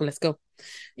ABC, so let's go,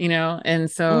 and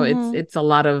so it's a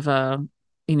lot of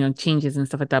changes and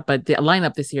stuff like that, but the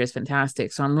lineup this year is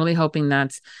fantastic, so I'm really hoping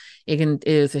that it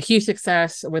is a huge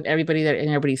success with everybody, and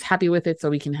everybody's happy with it, so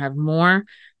we can have more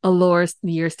Allure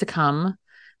years to come.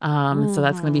 So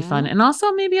that's going to be fun. And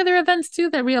also maybe other events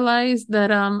too that realize that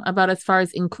about as far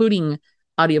as including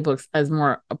audiobooks as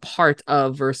more a part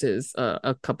of versus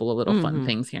a couple of little fun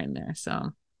things here and there.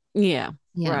 So yeah,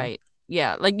 right.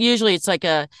 Yeah, like usually it's like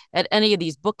at any of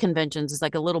these book conventions, it's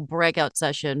like a little breakout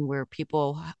session where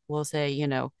people will say,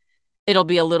 it'll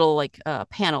be a little like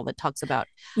panel that talks about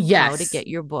how to get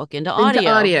your book into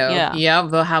audio. Yeah,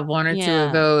 they'll have one or two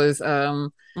of those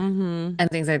and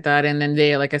things like that. And then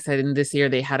they, like I said, in this year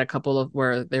they had a couple of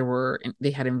where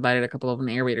they had invited a couple of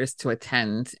narrators to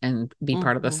attend and be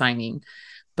part of the signing.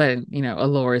 But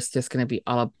Allure is just going to be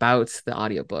all about the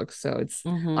audiobooks. So it's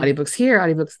audiobooks here,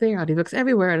 audiobooks there, audiobooks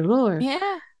everywhere at Allure. Yeah.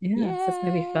 So it's going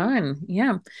to be fun.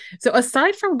 Yeah. So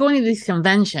aside from going to these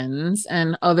conventions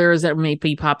and others that may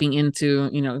be popping into,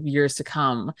 years to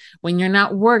come, when you're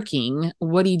not working,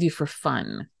 what do you do for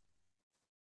fun?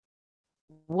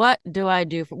 What do I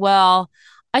do? Well,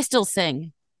 I still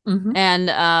sing. And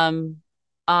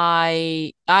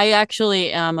I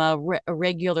actually am a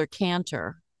regular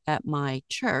cantor at my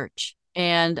church,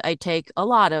 and I take a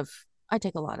lot of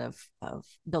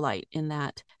delight in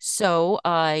that. So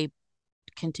I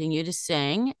continue to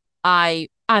sing. I'm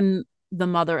the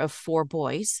mother of 4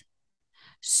 boys.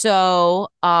 So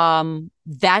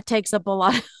that takes up a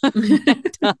lot of my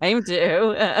time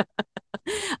too.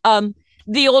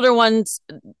 The older ones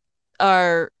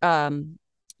are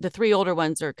the 3 older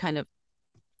ones are kind of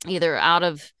either out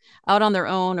on their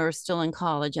own or still in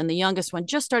college, and the youngest one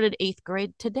just started 8th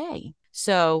grade today.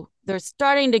 So they're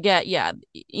starting to get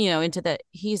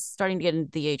he's starting to get into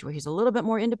the age where he's a little bit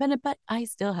more independent, but I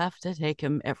still have to take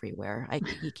him everywhere.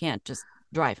 He can't just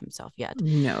drive himself yet.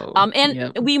 No.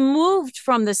 We moved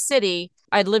from the city.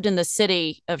 I'd lived in the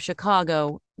city of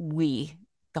Chicago. The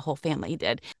whole family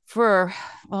did I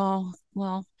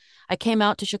came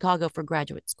out to Chicago for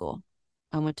graduate school.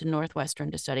 I went to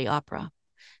Northwestern to study opera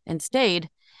and stayed,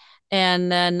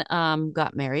 and then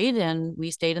got married, and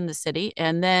we stayed in the city.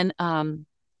 And then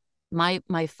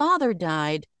my father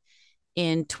died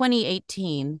in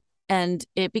 2018, and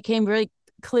it became very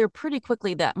clear pretty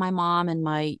quickly that my mom and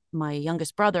my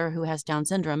youngest brother, who has Down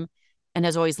syndrome and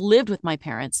has always lived with my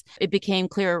parents, it became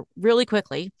clear really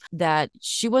quickly that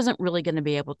she wasn't really going to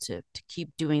be able to keep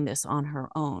doing this on her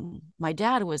own. My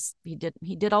dad he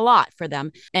did a lot for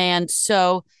them. And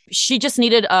so she just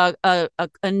needed a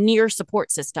near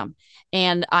support system.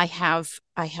 And I have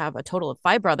a total of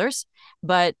 5 brothers,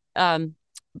 but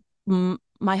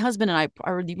my husband and I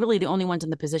are really the only ones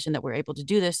in the position that we're able to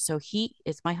do this. So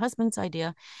it's my husband's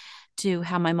idea to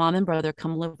have my mom and brother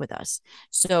come live with us.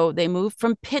 So they moved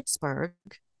from Pittsburgh,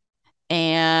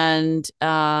 and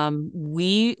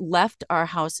we left our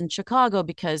house in Chicago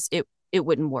because it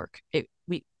wouldn't work. They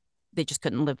just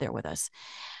couldn't live there with us.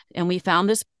 And we found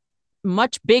this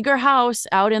much bigger house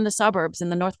out in the suburbs, in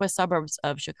the northwest suburbs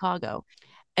of Chicago.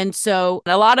 And so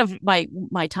a lot of my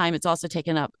time, it's also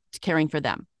taken up caring for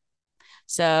them.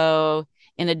 So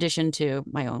in addition to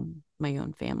my own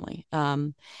family,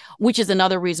 which is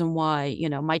another reason why,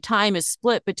 my time is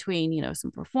split between, some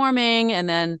performing, and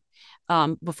then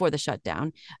before the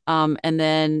shutdown, and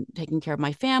then taking care of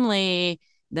my family.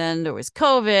 Then there was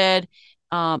COVID.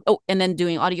 And then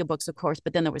doing audiobooks, of course,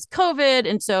 but then there was COVID.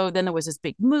 And so then there was this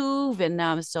big move, and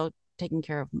now I'm still taking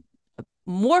care of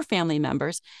more family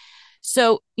members.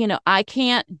 So, I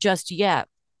can't just yet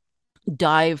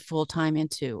dive full time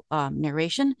into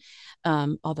narration,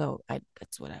 although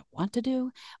that's what I want to do,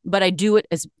 but I do it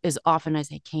as often as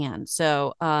I can.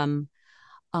 So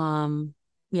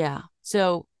yeah.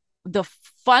 So the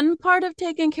fun part of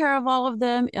taking care of all of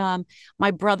them, my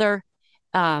brother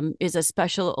is a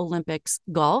Special Olympics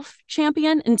golf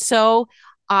champion, and so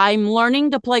I'm learning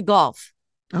to play golf.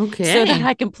 Okay. So that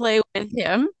I can play with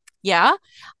him. Yeah.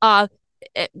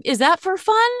 Is that for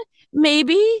fun?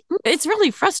 Maybe. It's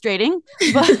really frustrating,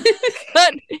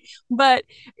 but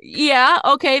yeah,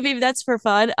 okay, maybe that's for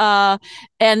fun.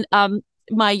 And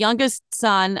my youngest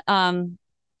son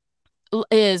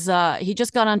is he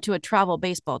just got onto a travel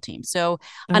baseball team. So,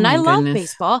 and I love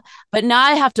baseball, but now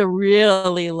I have to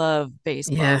really love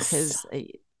baseball because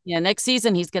next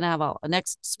season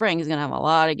next spring he's gonna have a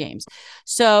lot of games.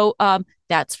 So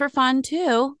that's for fun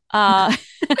too. I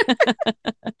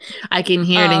can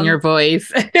hear it in your voice.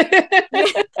 I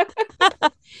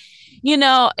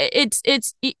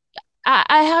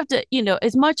have to,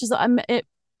 as much as I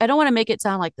don't want to make it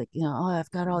sound like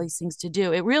I've got all these things to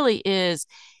do. It really is.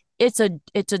 It's a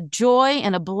joy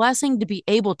and a blessing to be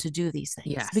able to do these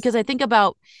things, because I think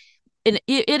about it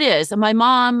is. My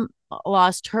mom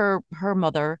lost her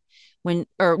mother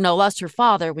lost her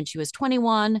father when she was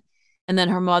 21, and then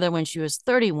her mother when she was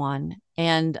 31.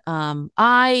 And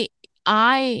I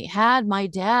had my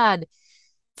dad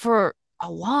for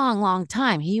a long, long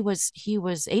time. He was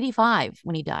 85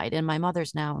 when he died, and my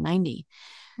mother's now 90.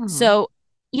 Mhm. So,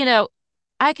 you know,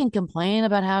 I can complain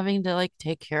about having to like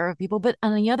take care of people, but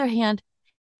on the other hand,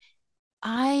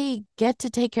 I get to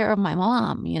take care of my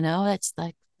mom, That's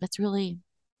like that's really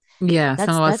Yeah, some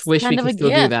that's of us that's wish we kind of could a still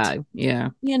do gift, that. Yeah.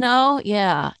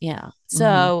 Yeah, yeah. Hmm.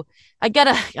 So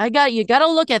you gotta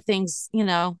look at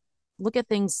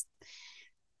things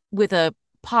with a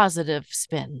positive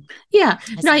spin. Yeah.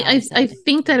 That's No, how I I say it.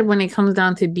 think that when it comes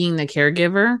down to being the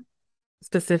caregiver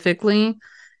specifically,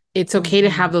 it's okay to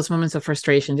have Mm-hmm. those moments of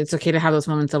frustration. It's okay to have those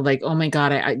moments of like, oh my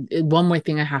God, one more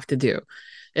thing I have to do,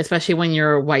 especially when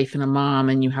you're a wife and a mom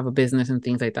and you have a business and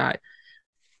things like that.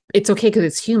 It's okay because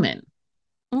it's human.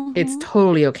 It's Mm-hmm.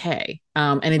 totally okay.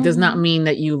 And it does not Mm-hmm. mean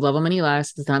that you love them any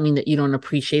less. It does not mean that you don't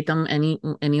appreciate them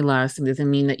any less. It doesn't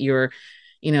mean that you're,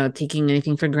 taking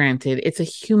anything for granted. It's a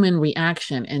human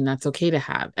reaction, and that's okay to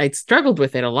have. I struggled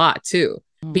with it a lot too,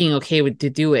 being okay with to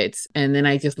do it. And then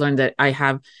I just learned that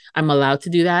I'm allowed to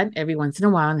do that every once in a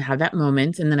while and have that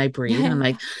moment. And then I breathe and I'm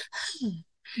like,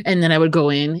 and then I would go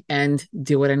in and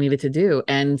do what I needed to do.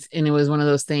 And it was one of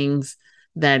those things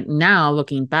that now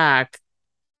looking back,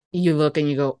 you look and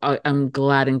you go, I'm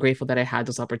glad and grateful that I had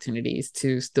those opportunities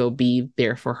to still be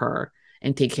there for her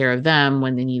and take care of them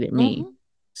when they needed me. Mm-hmm.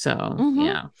 So Mm-hmm.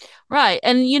 yeah. Right.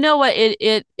 And you know what?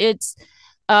 It's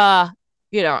uh,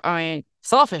 I mean,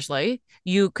 selfishly,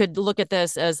 you could look at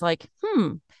this as like,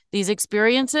 these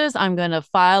experiences I'm gonna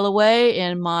file away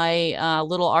in my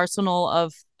little arsenal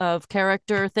of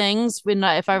character things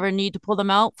if I ever need to pull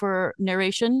them out for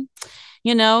narration.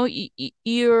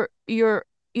 You're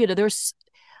there's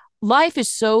life is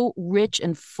so rich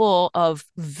and full of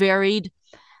varied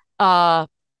uh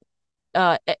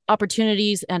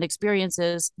opportunities and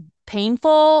experiences,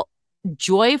 painful,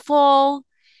 joyful,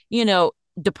 you know,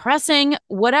 depressing,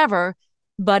 whatever.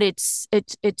 But it's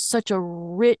such a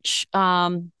rich,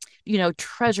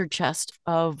 treasure chest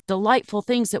of delightful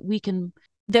things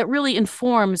that really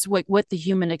informs what the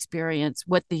human experience,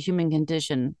 what the human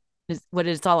condition is, what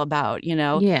it's all about.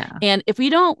 Yeah. And if we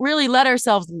don't really let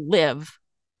ourselves live,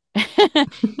 I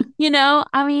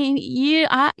mean,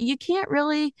 you can't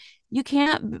really, you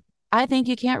can't, I think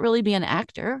you can't really be an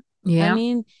actor. I Yeah.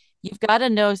 mean, you've got to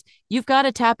know, you've got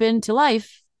to tap into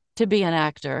life to be an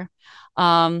actor.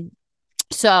 Um,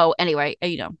 so anyway,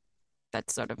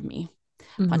 that's sort of me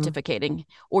Hmm. pontificating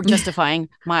or justifying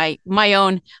my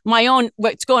own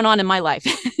what's going on in my life.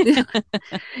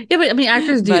 Yeah, but I mean,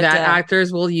 actors do But that.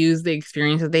 Actors will use the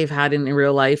experience that they've had in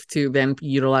real life to then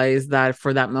utilize that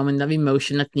for that moment of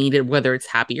emotion that's needed, whether it's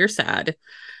happy or sad.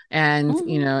 And,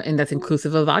 mhm. and that's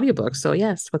inclusive of audiobooks. So,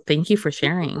 yes, well, thank you for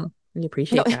sharing. We No.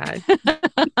 appreciate that.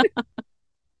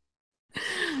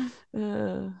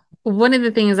 uh, One of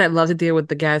the things I love to do with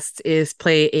the guests is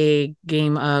play a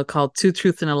game called Two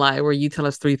Truths and a Lie, where you tell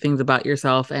us three things about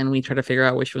yourself and we try to figure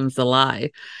out which one's the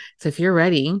lie. So if you're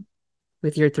ready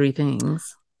with your three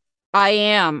things. I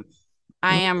am.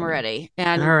 I am Okay. ready. All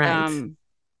And right.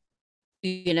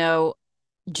 you know,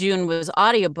 June was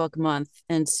audiobook month.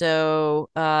 And so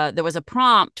there was a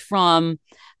prompt from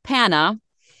PANA,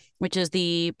 which is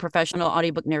the Professional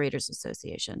Audiobook Narrators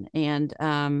Association, and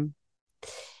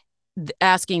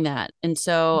asking that. And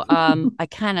so I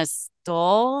kind of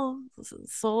stole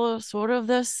sort of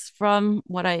this from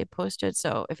what I posted.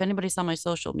 So if anybody saw my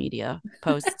social media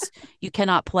posts, you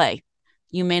cannot play.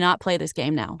 You may not play this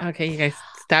game now. Okay, you guys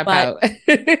step But out.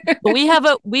 we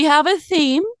have a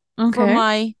theme for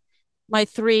Okay. my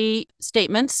three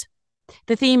statements.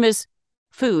 The theme is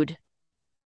food,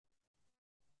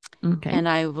 Okay. and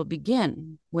I will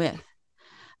begin with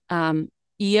um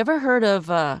you ever heard of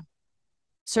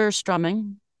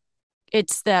surströmming?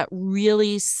 It's that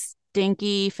really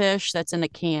stinky fish that's in a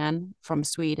can from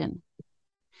Sweden.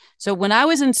 So when I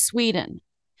was in Sweden,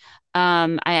 I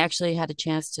actually had a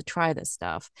chance to try this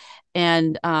stuff,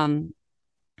 and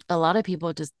a lot of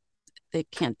people just they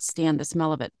can't stand the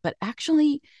smell of it. But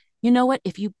actually, you know what?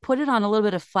 If you put it on a little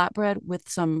bit of flatbread with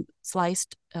some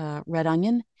sliced red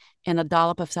onion and a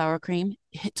dollop of sour cream,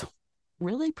 it's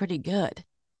really pretty good.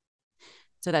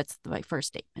 So that's my first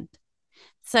statement.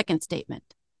 Second statement,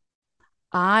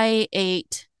 I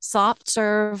ate soft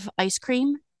serve ice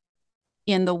cream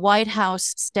in the White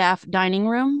House staff dining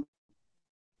room,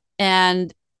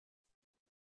 and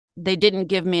they didn't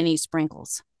give me any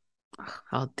sprinkles.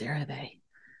 How dare they?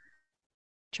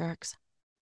 Jerks.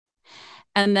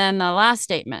 And then the last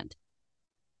statement,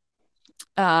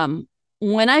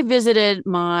 when I visited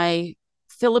my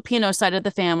Filipino side of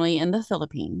the family in the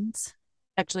Philippines,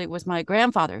 actually, it was my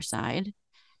grandfather's side.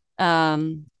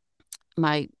 Um,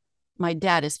 my my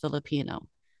dad is Filipino,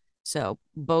 So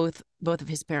both of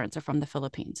his parents are from the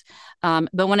Philippines.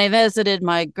 But when I visited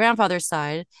my grandfather's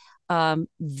side,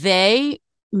 they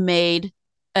made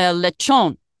a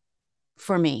lechon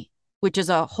for me, which is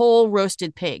a whole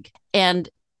roasted pig, and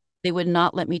they would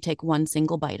not let me take one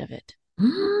single bite of it.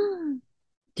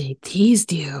 They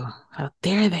teased you. How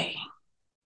dare they?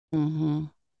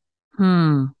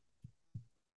 Mm-hmm.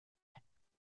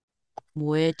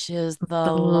 Which is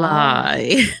the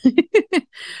lie.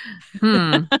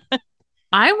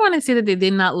 I want to say that they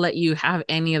did not let you have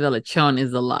any of the lechon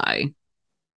is a lie.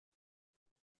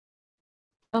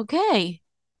 Okay.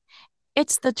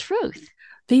 It's the truth.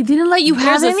 They didn't let you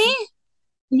have any?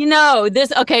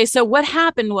 Okay, so what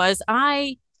happened was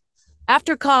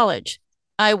after college,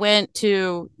 I went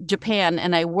to Japan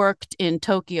and I worked in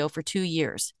Tokyo for 2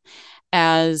 years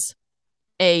as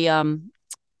a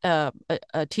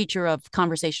teacher of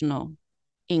conversational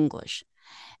English.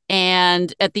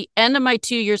 And at the end of my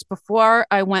 2 years before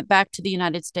I went back to the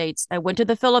United States, I went to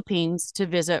the Philippines to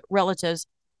visit relatives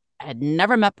I had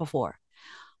never met before.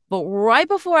 But right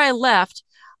before I left,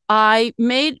 I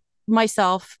made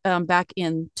myself back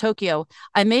in Tokyo.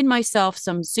 I made myself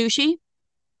some sushi,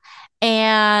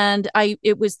 and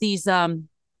it was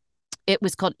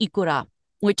called ikura,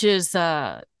 which is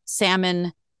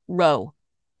salmon roe.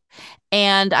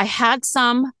 And I had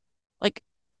some like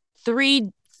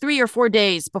 3 or 4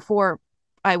 days before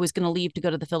I was going to leave to go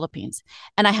to the Philippines.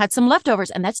 And I had some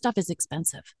leftovers, and that stuff is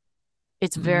expensive.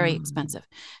 It's very expensive.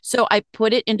 So I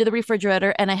put it into the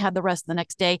refrigerator and I had the rest the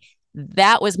next day.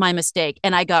 That was my mistake.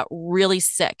 And I got really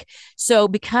sick. So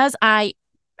because I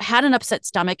had an upset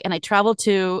stomach and I traveled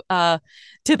to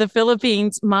the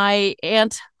Philippines, my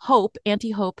Auntie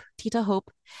Hope, Tita Hope,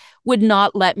 would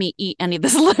not let me eat any of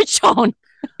this lechon.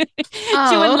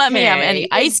 She wouldn't let me have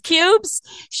any ice cubes.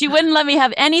 She wouldn't let me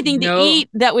have anything to eat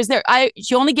that was there.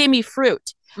 She only gave me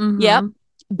fruit. Yep.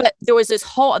 But there's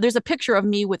a picture of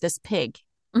me with this pig.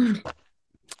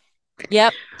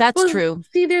 Yep, that's true.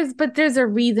 See, there's a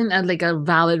reason, like a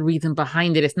valid reason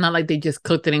behind it. It's not like they just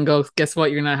cooked it and go, guess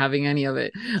what? You're not having any of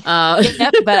it.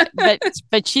 Yep,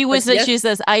 but she was, yes. She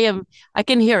says, I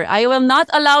can hear it. I will not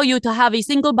allow you to have a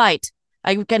single bite.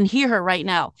 I can hear her right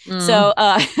now. So,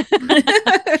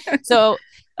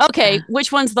 okay,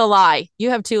 which one's the lie? You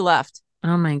have 2 left.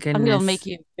 Oh my goodness! I'm gonna make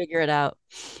you figure it out.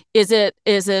 Is it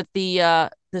the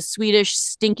Swedish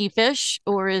stinky fish,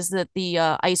 or is it the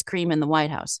ice cream in the White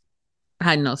House? I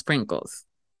had no sprinkles.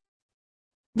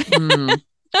 Because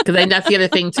that's the other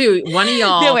thing too. One of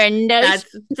y'all, there were no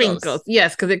sprinkles.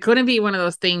 Yes, because it couldn't be one of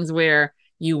those things where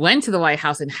you went to the White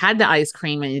House and had the ice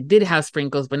cream and it did have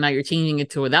sprinkles, but now you're changing it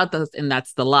to without those, and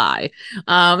that's the lie.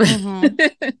 But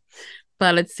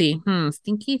let's see.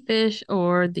 Stinky fish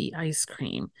or the ice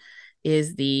cream?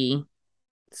 Is the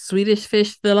Swedish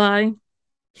fish the lie?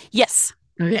 Yes.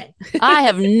 Okay. I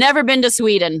have never been to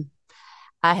Sweden.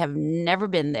 I have never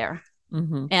been there.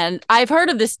 And I've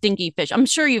heard of this stinky fish. I'm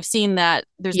sure you've seen that.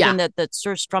 There's been that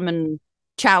Surströmming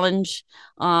challenge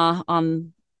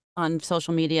on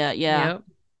social media. Yeah. Yep.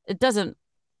 It doesn't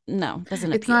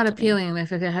it's not appealing.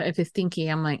 If it's stinky,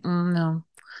 I'm like, no.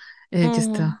 It just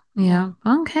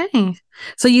okay.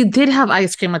 So you did have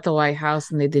ice cream at the White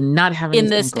House, and they did not have any in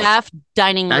the staff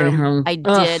dining room. I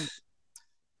did.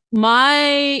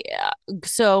 My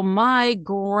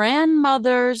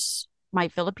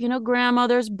Filipino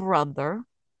grandmother's brother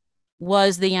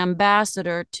was the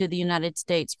ambassador to the United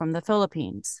States from the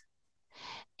Philippines.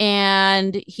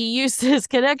 And he used his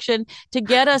connection to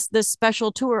get us this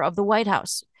special tour of the White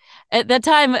House. At that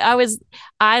time,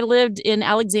 I lived in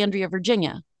Alexandria,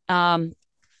 Virginia. I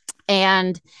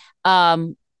think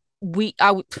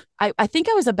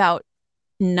I was about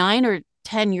 9 or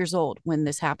 10 years old when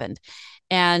this happened.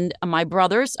 And my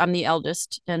brothers, I'm the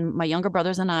eldest, and my younger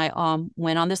brothers and I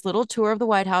went on this little tour of the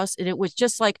White House. And it was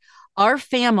just like our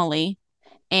family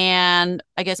and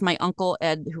I guess my uncle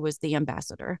Ed, who was the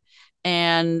ambassador.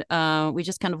 And we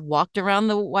just kind of walked around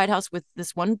the White House with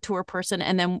this one tour person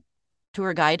and then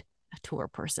tour guide, a tour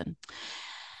person.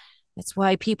 That's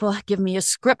why people give me a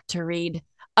script to read.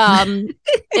 And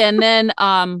then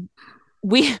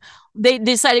they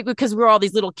decided, because we're all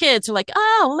these little kids, are like,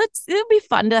 it'll be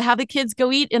fun to have the kids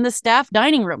go eat in the staff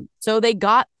dining room. So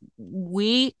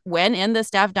we went in the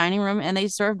staff dining room and they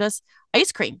served us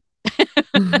ice cream.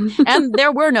 And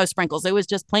there were no sprinkles. It was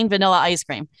just plain vanilla ice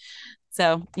cream.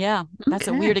 So yeah, that's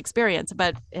a weird experience,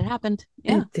 but it happened.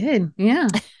 Yeah. It did. Yeah.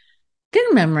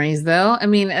 Good memories, though. I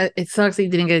mean, it sucks that you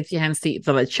didn't get a chance to eat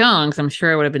the lechon. I'm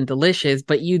sure it would have been delicious,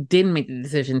 but you didn't make the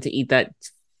decision to eat that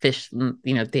fish,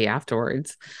 day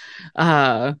afterwards.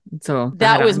 So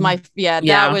that was my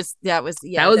that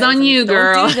was on you,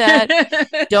 girl. Don't do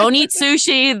that. Don't eat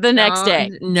sushi the next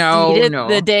day. No, eat it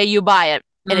the day you buy it.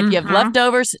 And if you have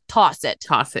leftovers, toss it.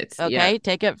 Okay,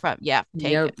 take it from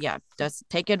just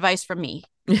take advice from me.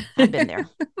 I've been there.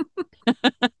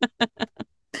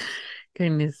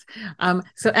 Goodness.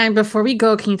 So, and before we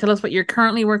go, can you tell us what you're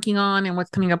currently working on and what's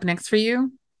coming up next for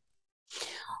you?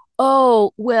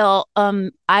 Oh, well,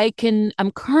 I'm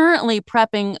currently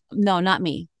prepping. No, not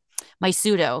me. My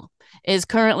pseudo is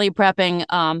currently prepping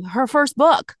her first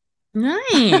book.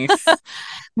 Nice.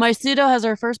 My pseudo has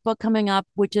her first book coming up,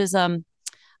 which is a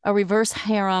reverse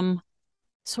harem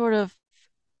sort of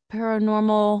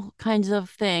paranormal kinds of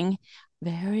thing.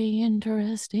 Very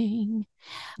interesting.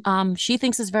 She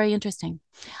thinks it's very interesting.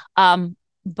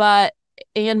 But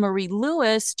Anne Marie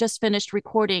Lewis just finished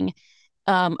recording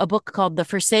a book called The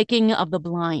Forsaking of the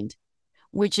Blind,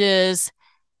 which is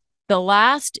the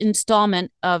last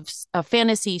installment of a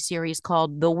fantasy series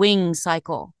called The Wing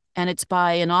Cycle. And it's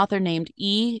by an author named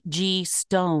E.G.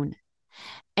 Stone.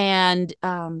 And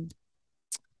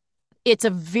it's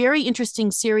a very interesting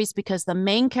series because the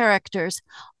main characters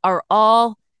are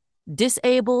all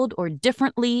disabled or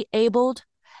differently abled.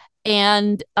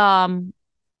 And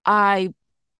I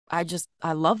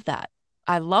love that.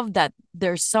 I love that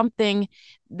there's something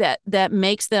that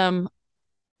makes them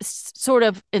sort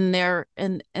of in their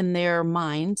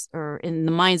minds, or in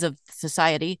the minds of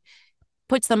society,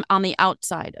 puts them on the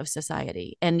outside of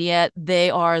society, and yet they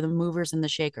are the movers and the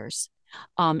shakers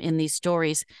in these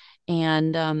stories.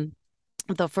 And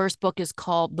the first book is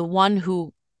called The One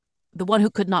Who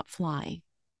Could Not Fly,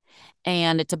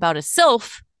 and it's about a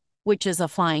sylph, which is a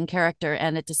flying character,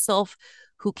 and it's a sylph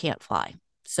who can't fly.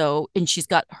 So, and she's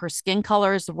got her skin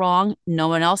color is wrong. No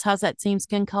one else has that same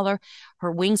skin color.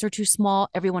 Her wings are too small.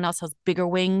 Everyone else has bigger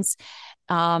wings.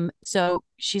 So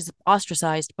she's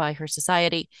ostracized by her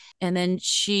society. And then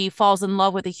she falls in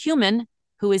love with a human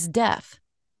who is deaf.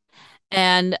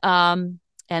 And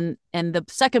the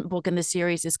second book in the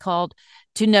series is called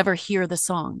To Never Hear the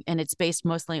Song, and it's based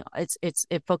mostly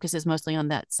it focuses mostly on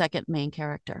that second main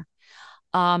character.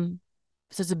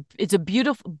 So it's a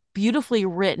beautifully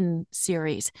written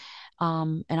series,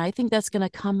 and I think that's going to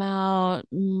come out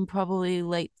probably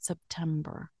late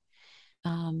September.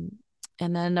 And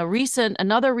then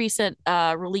another recent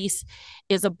release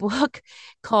is a book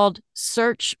called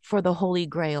Search for the Holy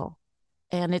Grail,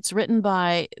 and it's written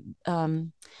by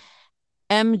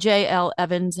M.J.L.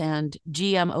 Evans and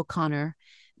G.M. O'Connor.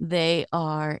 They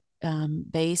are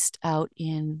based out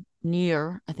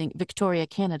near, I think, Victoria,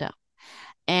 Canada.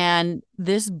 And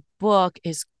this book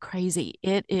is crazy.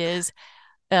 It is,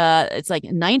 it's like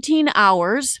 19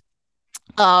 hours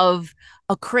of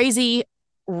a crazy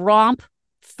romp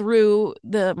through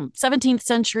the 17th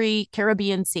century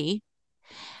Caribbean Sea.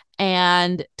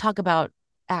 And talk about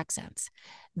accents.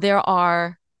 There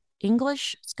are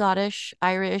English, Scottish,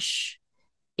 Irish,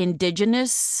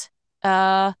 Indigenous,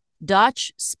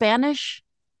 Dutch, Spanish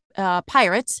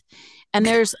pirates. And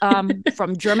there's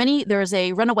from Germany, there's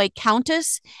a runaway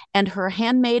countess and her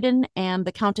handmaiden, and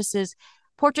the countess's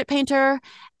portrait painter,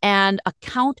 and a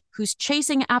count who's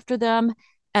chasing after them.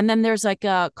 And then there's like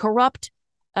a corrupt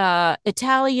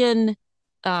Italian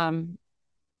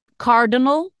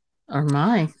cardinal. Oh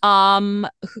my.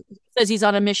 Who says he's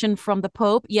on a mission from the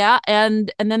Pope. Yeah.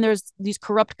 And then there's these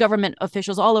corrupt government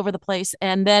officials all over the place.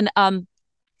 And then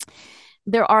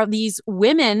there are these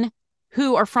women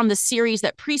who are from the series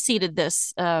that preceded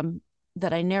this,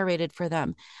 that I narrated for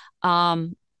them.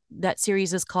 That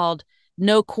series is called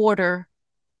No Quarter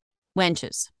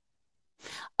Wenches.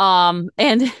 And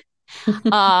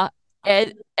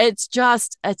it's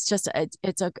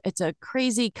a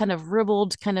crazy kind of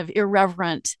ribald, kind of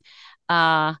irreverent,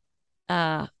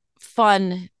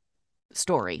 fun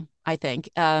story, I think.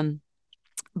 But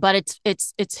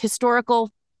it's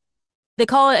historical.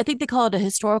 I think they call it a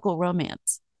historical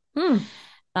romance. And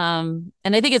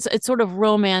I think it's sort of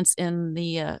romance in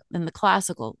the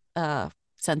classical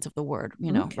sense of the word,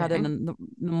 rather than the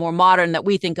more modern that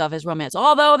we think of as romance.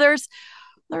 Although there's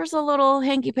a little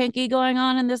hanky panky going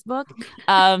on in this book.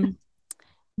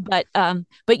 But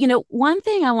one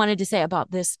thing I wanted to say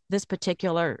about this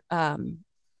particular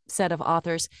set of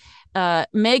authors,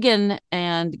 Megan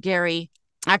and Gary,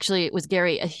 actually it was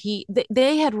Gary,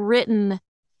 they had written,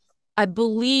 I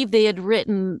believe they had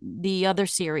written the other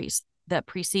series that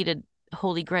preceded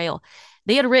Holy Grail.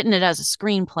 They had written it as a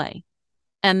screenplay,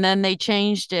 and then they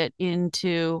changed it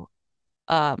into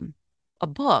a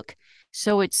book.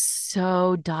 So it's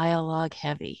so dialogue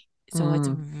heavy. So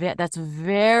that's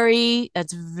very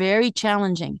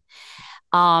challenging.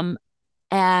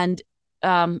 And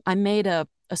I made a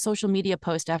social media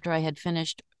post after I had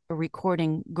finished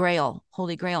recording Grail,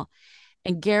 Holy Grail.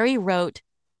 And Gary wrote,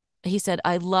 he said,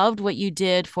 I loved what you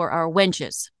did for our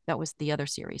wenches. That was the other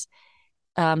series.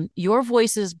 Your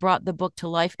voices brought the book to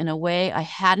life in a way I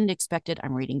hadn't expected.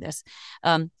 I'm reading this.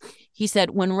 He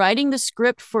said, when writing the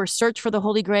script for Search for the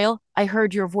Holy Grail, I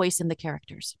heard your voice in the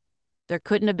characters. There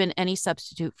couldn't have been any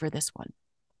substitute for this one.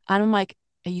 And I'm like,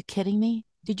 are you kidding me?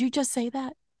 Did you just say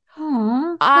that?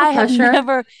 Aww, I have pressure.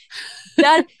 never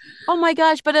that. Oh my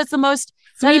gosh, but it's the most,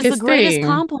 that is the Sweetest greatest thing.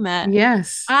 compliment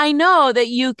Yes. I know that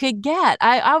you could get.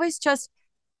 I was just,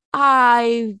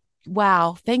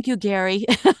 wow. Thank you, Gary.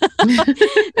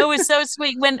 It was so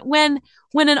sweet. When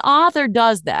an author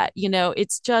does that,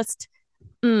 it's just,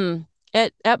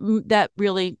 that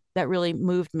really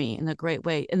moved me in a great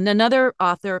way. And another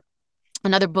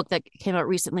book that came out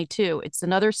recently too. It's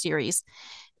another series.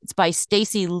 It's by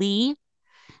Stacey Lee,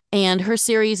 and her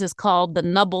series is called the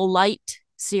Nubble Light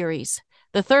series.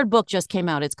 The third book just came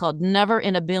out. It's called Never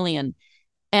in a Billion.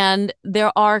 And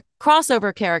there are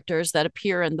crossover characters that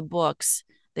appear in the books.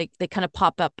 They kind of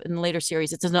pop up in the later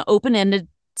series. It's an open-ended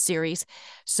series.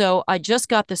 So I just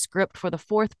got the script for the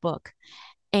fourth book.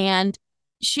 And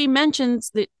she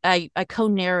mentions that I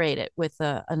co-narrate it with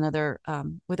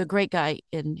with a great guy,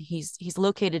 and he's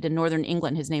located in Northern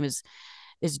England. His name is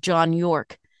John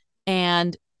York.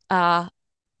 And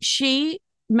she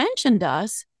mentioned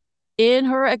us in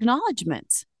her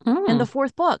acknowledgments in the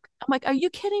fourth book. I'm like, are you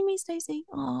kidding me, Stacey?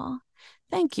 Oh,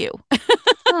 thank you.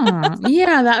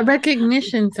 Yeah, that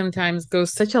recognition sometimes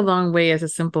goes such a long way as a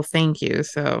simple thank you.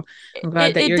 So I'm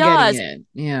glad that you're does. getting it.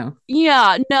 Yeah.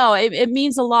 Yeah, no, it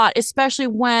means a lot, especially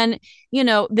when,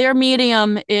 their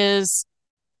medium is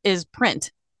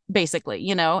print, basically,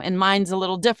 and mine's a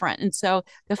little different. And so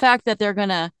the fact that they're going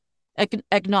to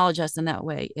acknowledge us in that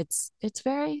way, it's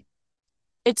very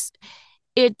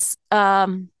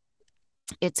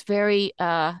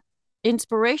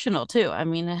inspirational too. I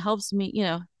mean, it helps me,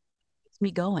 keeps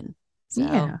me going. So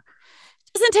Yeah. it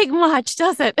doesn't take much,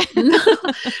 does it? No.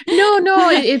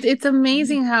 It's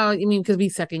amazing how, because we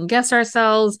second guess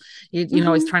ourselves,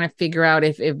 always trying to figure out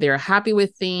if they're happy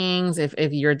with things, if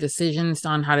your decisions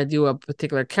on how to do a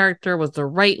particular character was the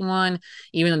right one,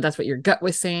 even though that's what your gut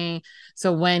was saying.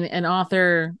 So when an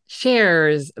author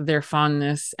shares their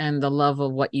fondness and the love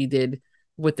of what you did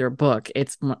with their book,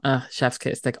 it's chef's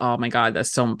kiss. Like, oh my God,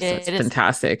 that's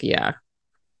fantastic. Yeah.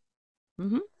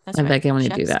 Mm-hmm. That's I right. like it when you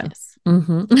do that.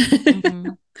 Mm-hmm.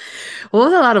 Well,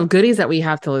 there's a lot of goodies that we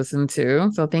have to listen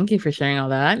to. So thank you for sharing all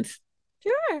that.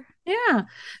 Sure. Yeah.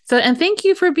 So, and thank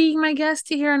you for being my guest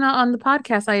here on the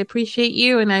podcast. I appreciate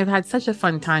you. And I've had such a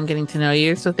fun time getting to know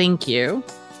you. So thank you.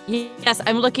 Yes,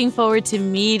 I'm looking forward to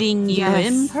meeting you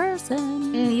in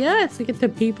person. Yes, we get the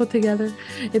people together.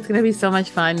 It's going to be so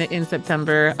much fun in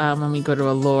September when we go to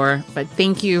Allure. But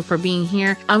thank you for being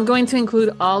here. I'm going to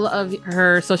include all of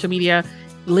her social media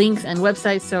links and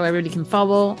websites so everybody can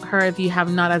follow her if you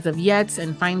have not as of yet,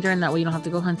 and find her, and that way you don't have to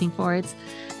go hunting for it.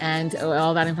 And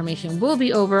all that information will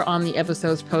be over on the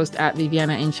episode's post at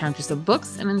Viviana Enchantress of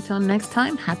Books. And until next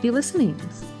time, happy listening.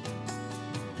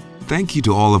 Thank you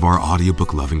to all of our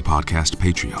Audiobook Loving Podcast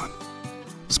Patreon.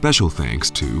 Special thanks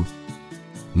to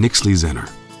Nixley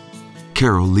Zenner,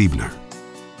 Carol Liebner,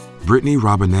 Brittany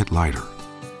Robinette Leiter,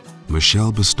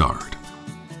 Michelle Bastard,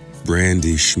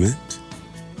 Brandy Schmidt,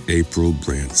 April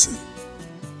Branson.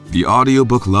 The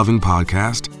Audiobook Loving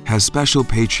Podcast has special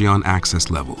Patreon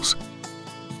access levels.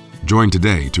 Join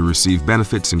today to receive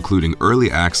benefits including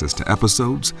early access to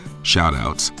episodes,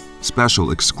 shout-outs,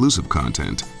 special exclusive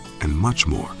content, and much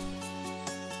more.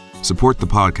 Support the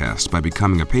podcast by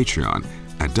becoming a Patreon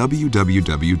at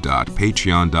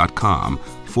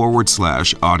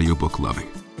www.patreon.com/audiobookloving.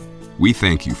 We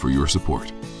thank you for your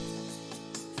support.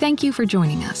 Thank you for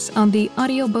joining us on the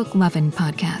Audiobook Lovin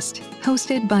podcast,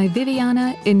 hosted by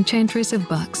Viviana, Enchantress of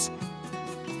Books.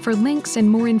 For links and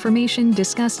more information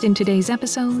discussed in today's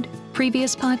episode,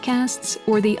 previous podcasts,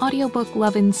 or the Audiobook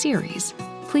Lovin series,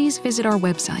 please visit our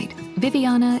website,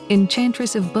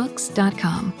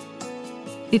 vivianaenchantressofbooks.com.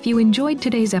 If you enjoyed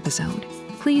today's episode,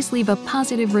 please leave a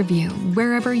positive review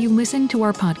wherever you listen to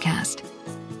our podcast.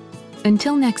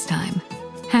 Until next time,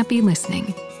 happy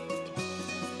listening.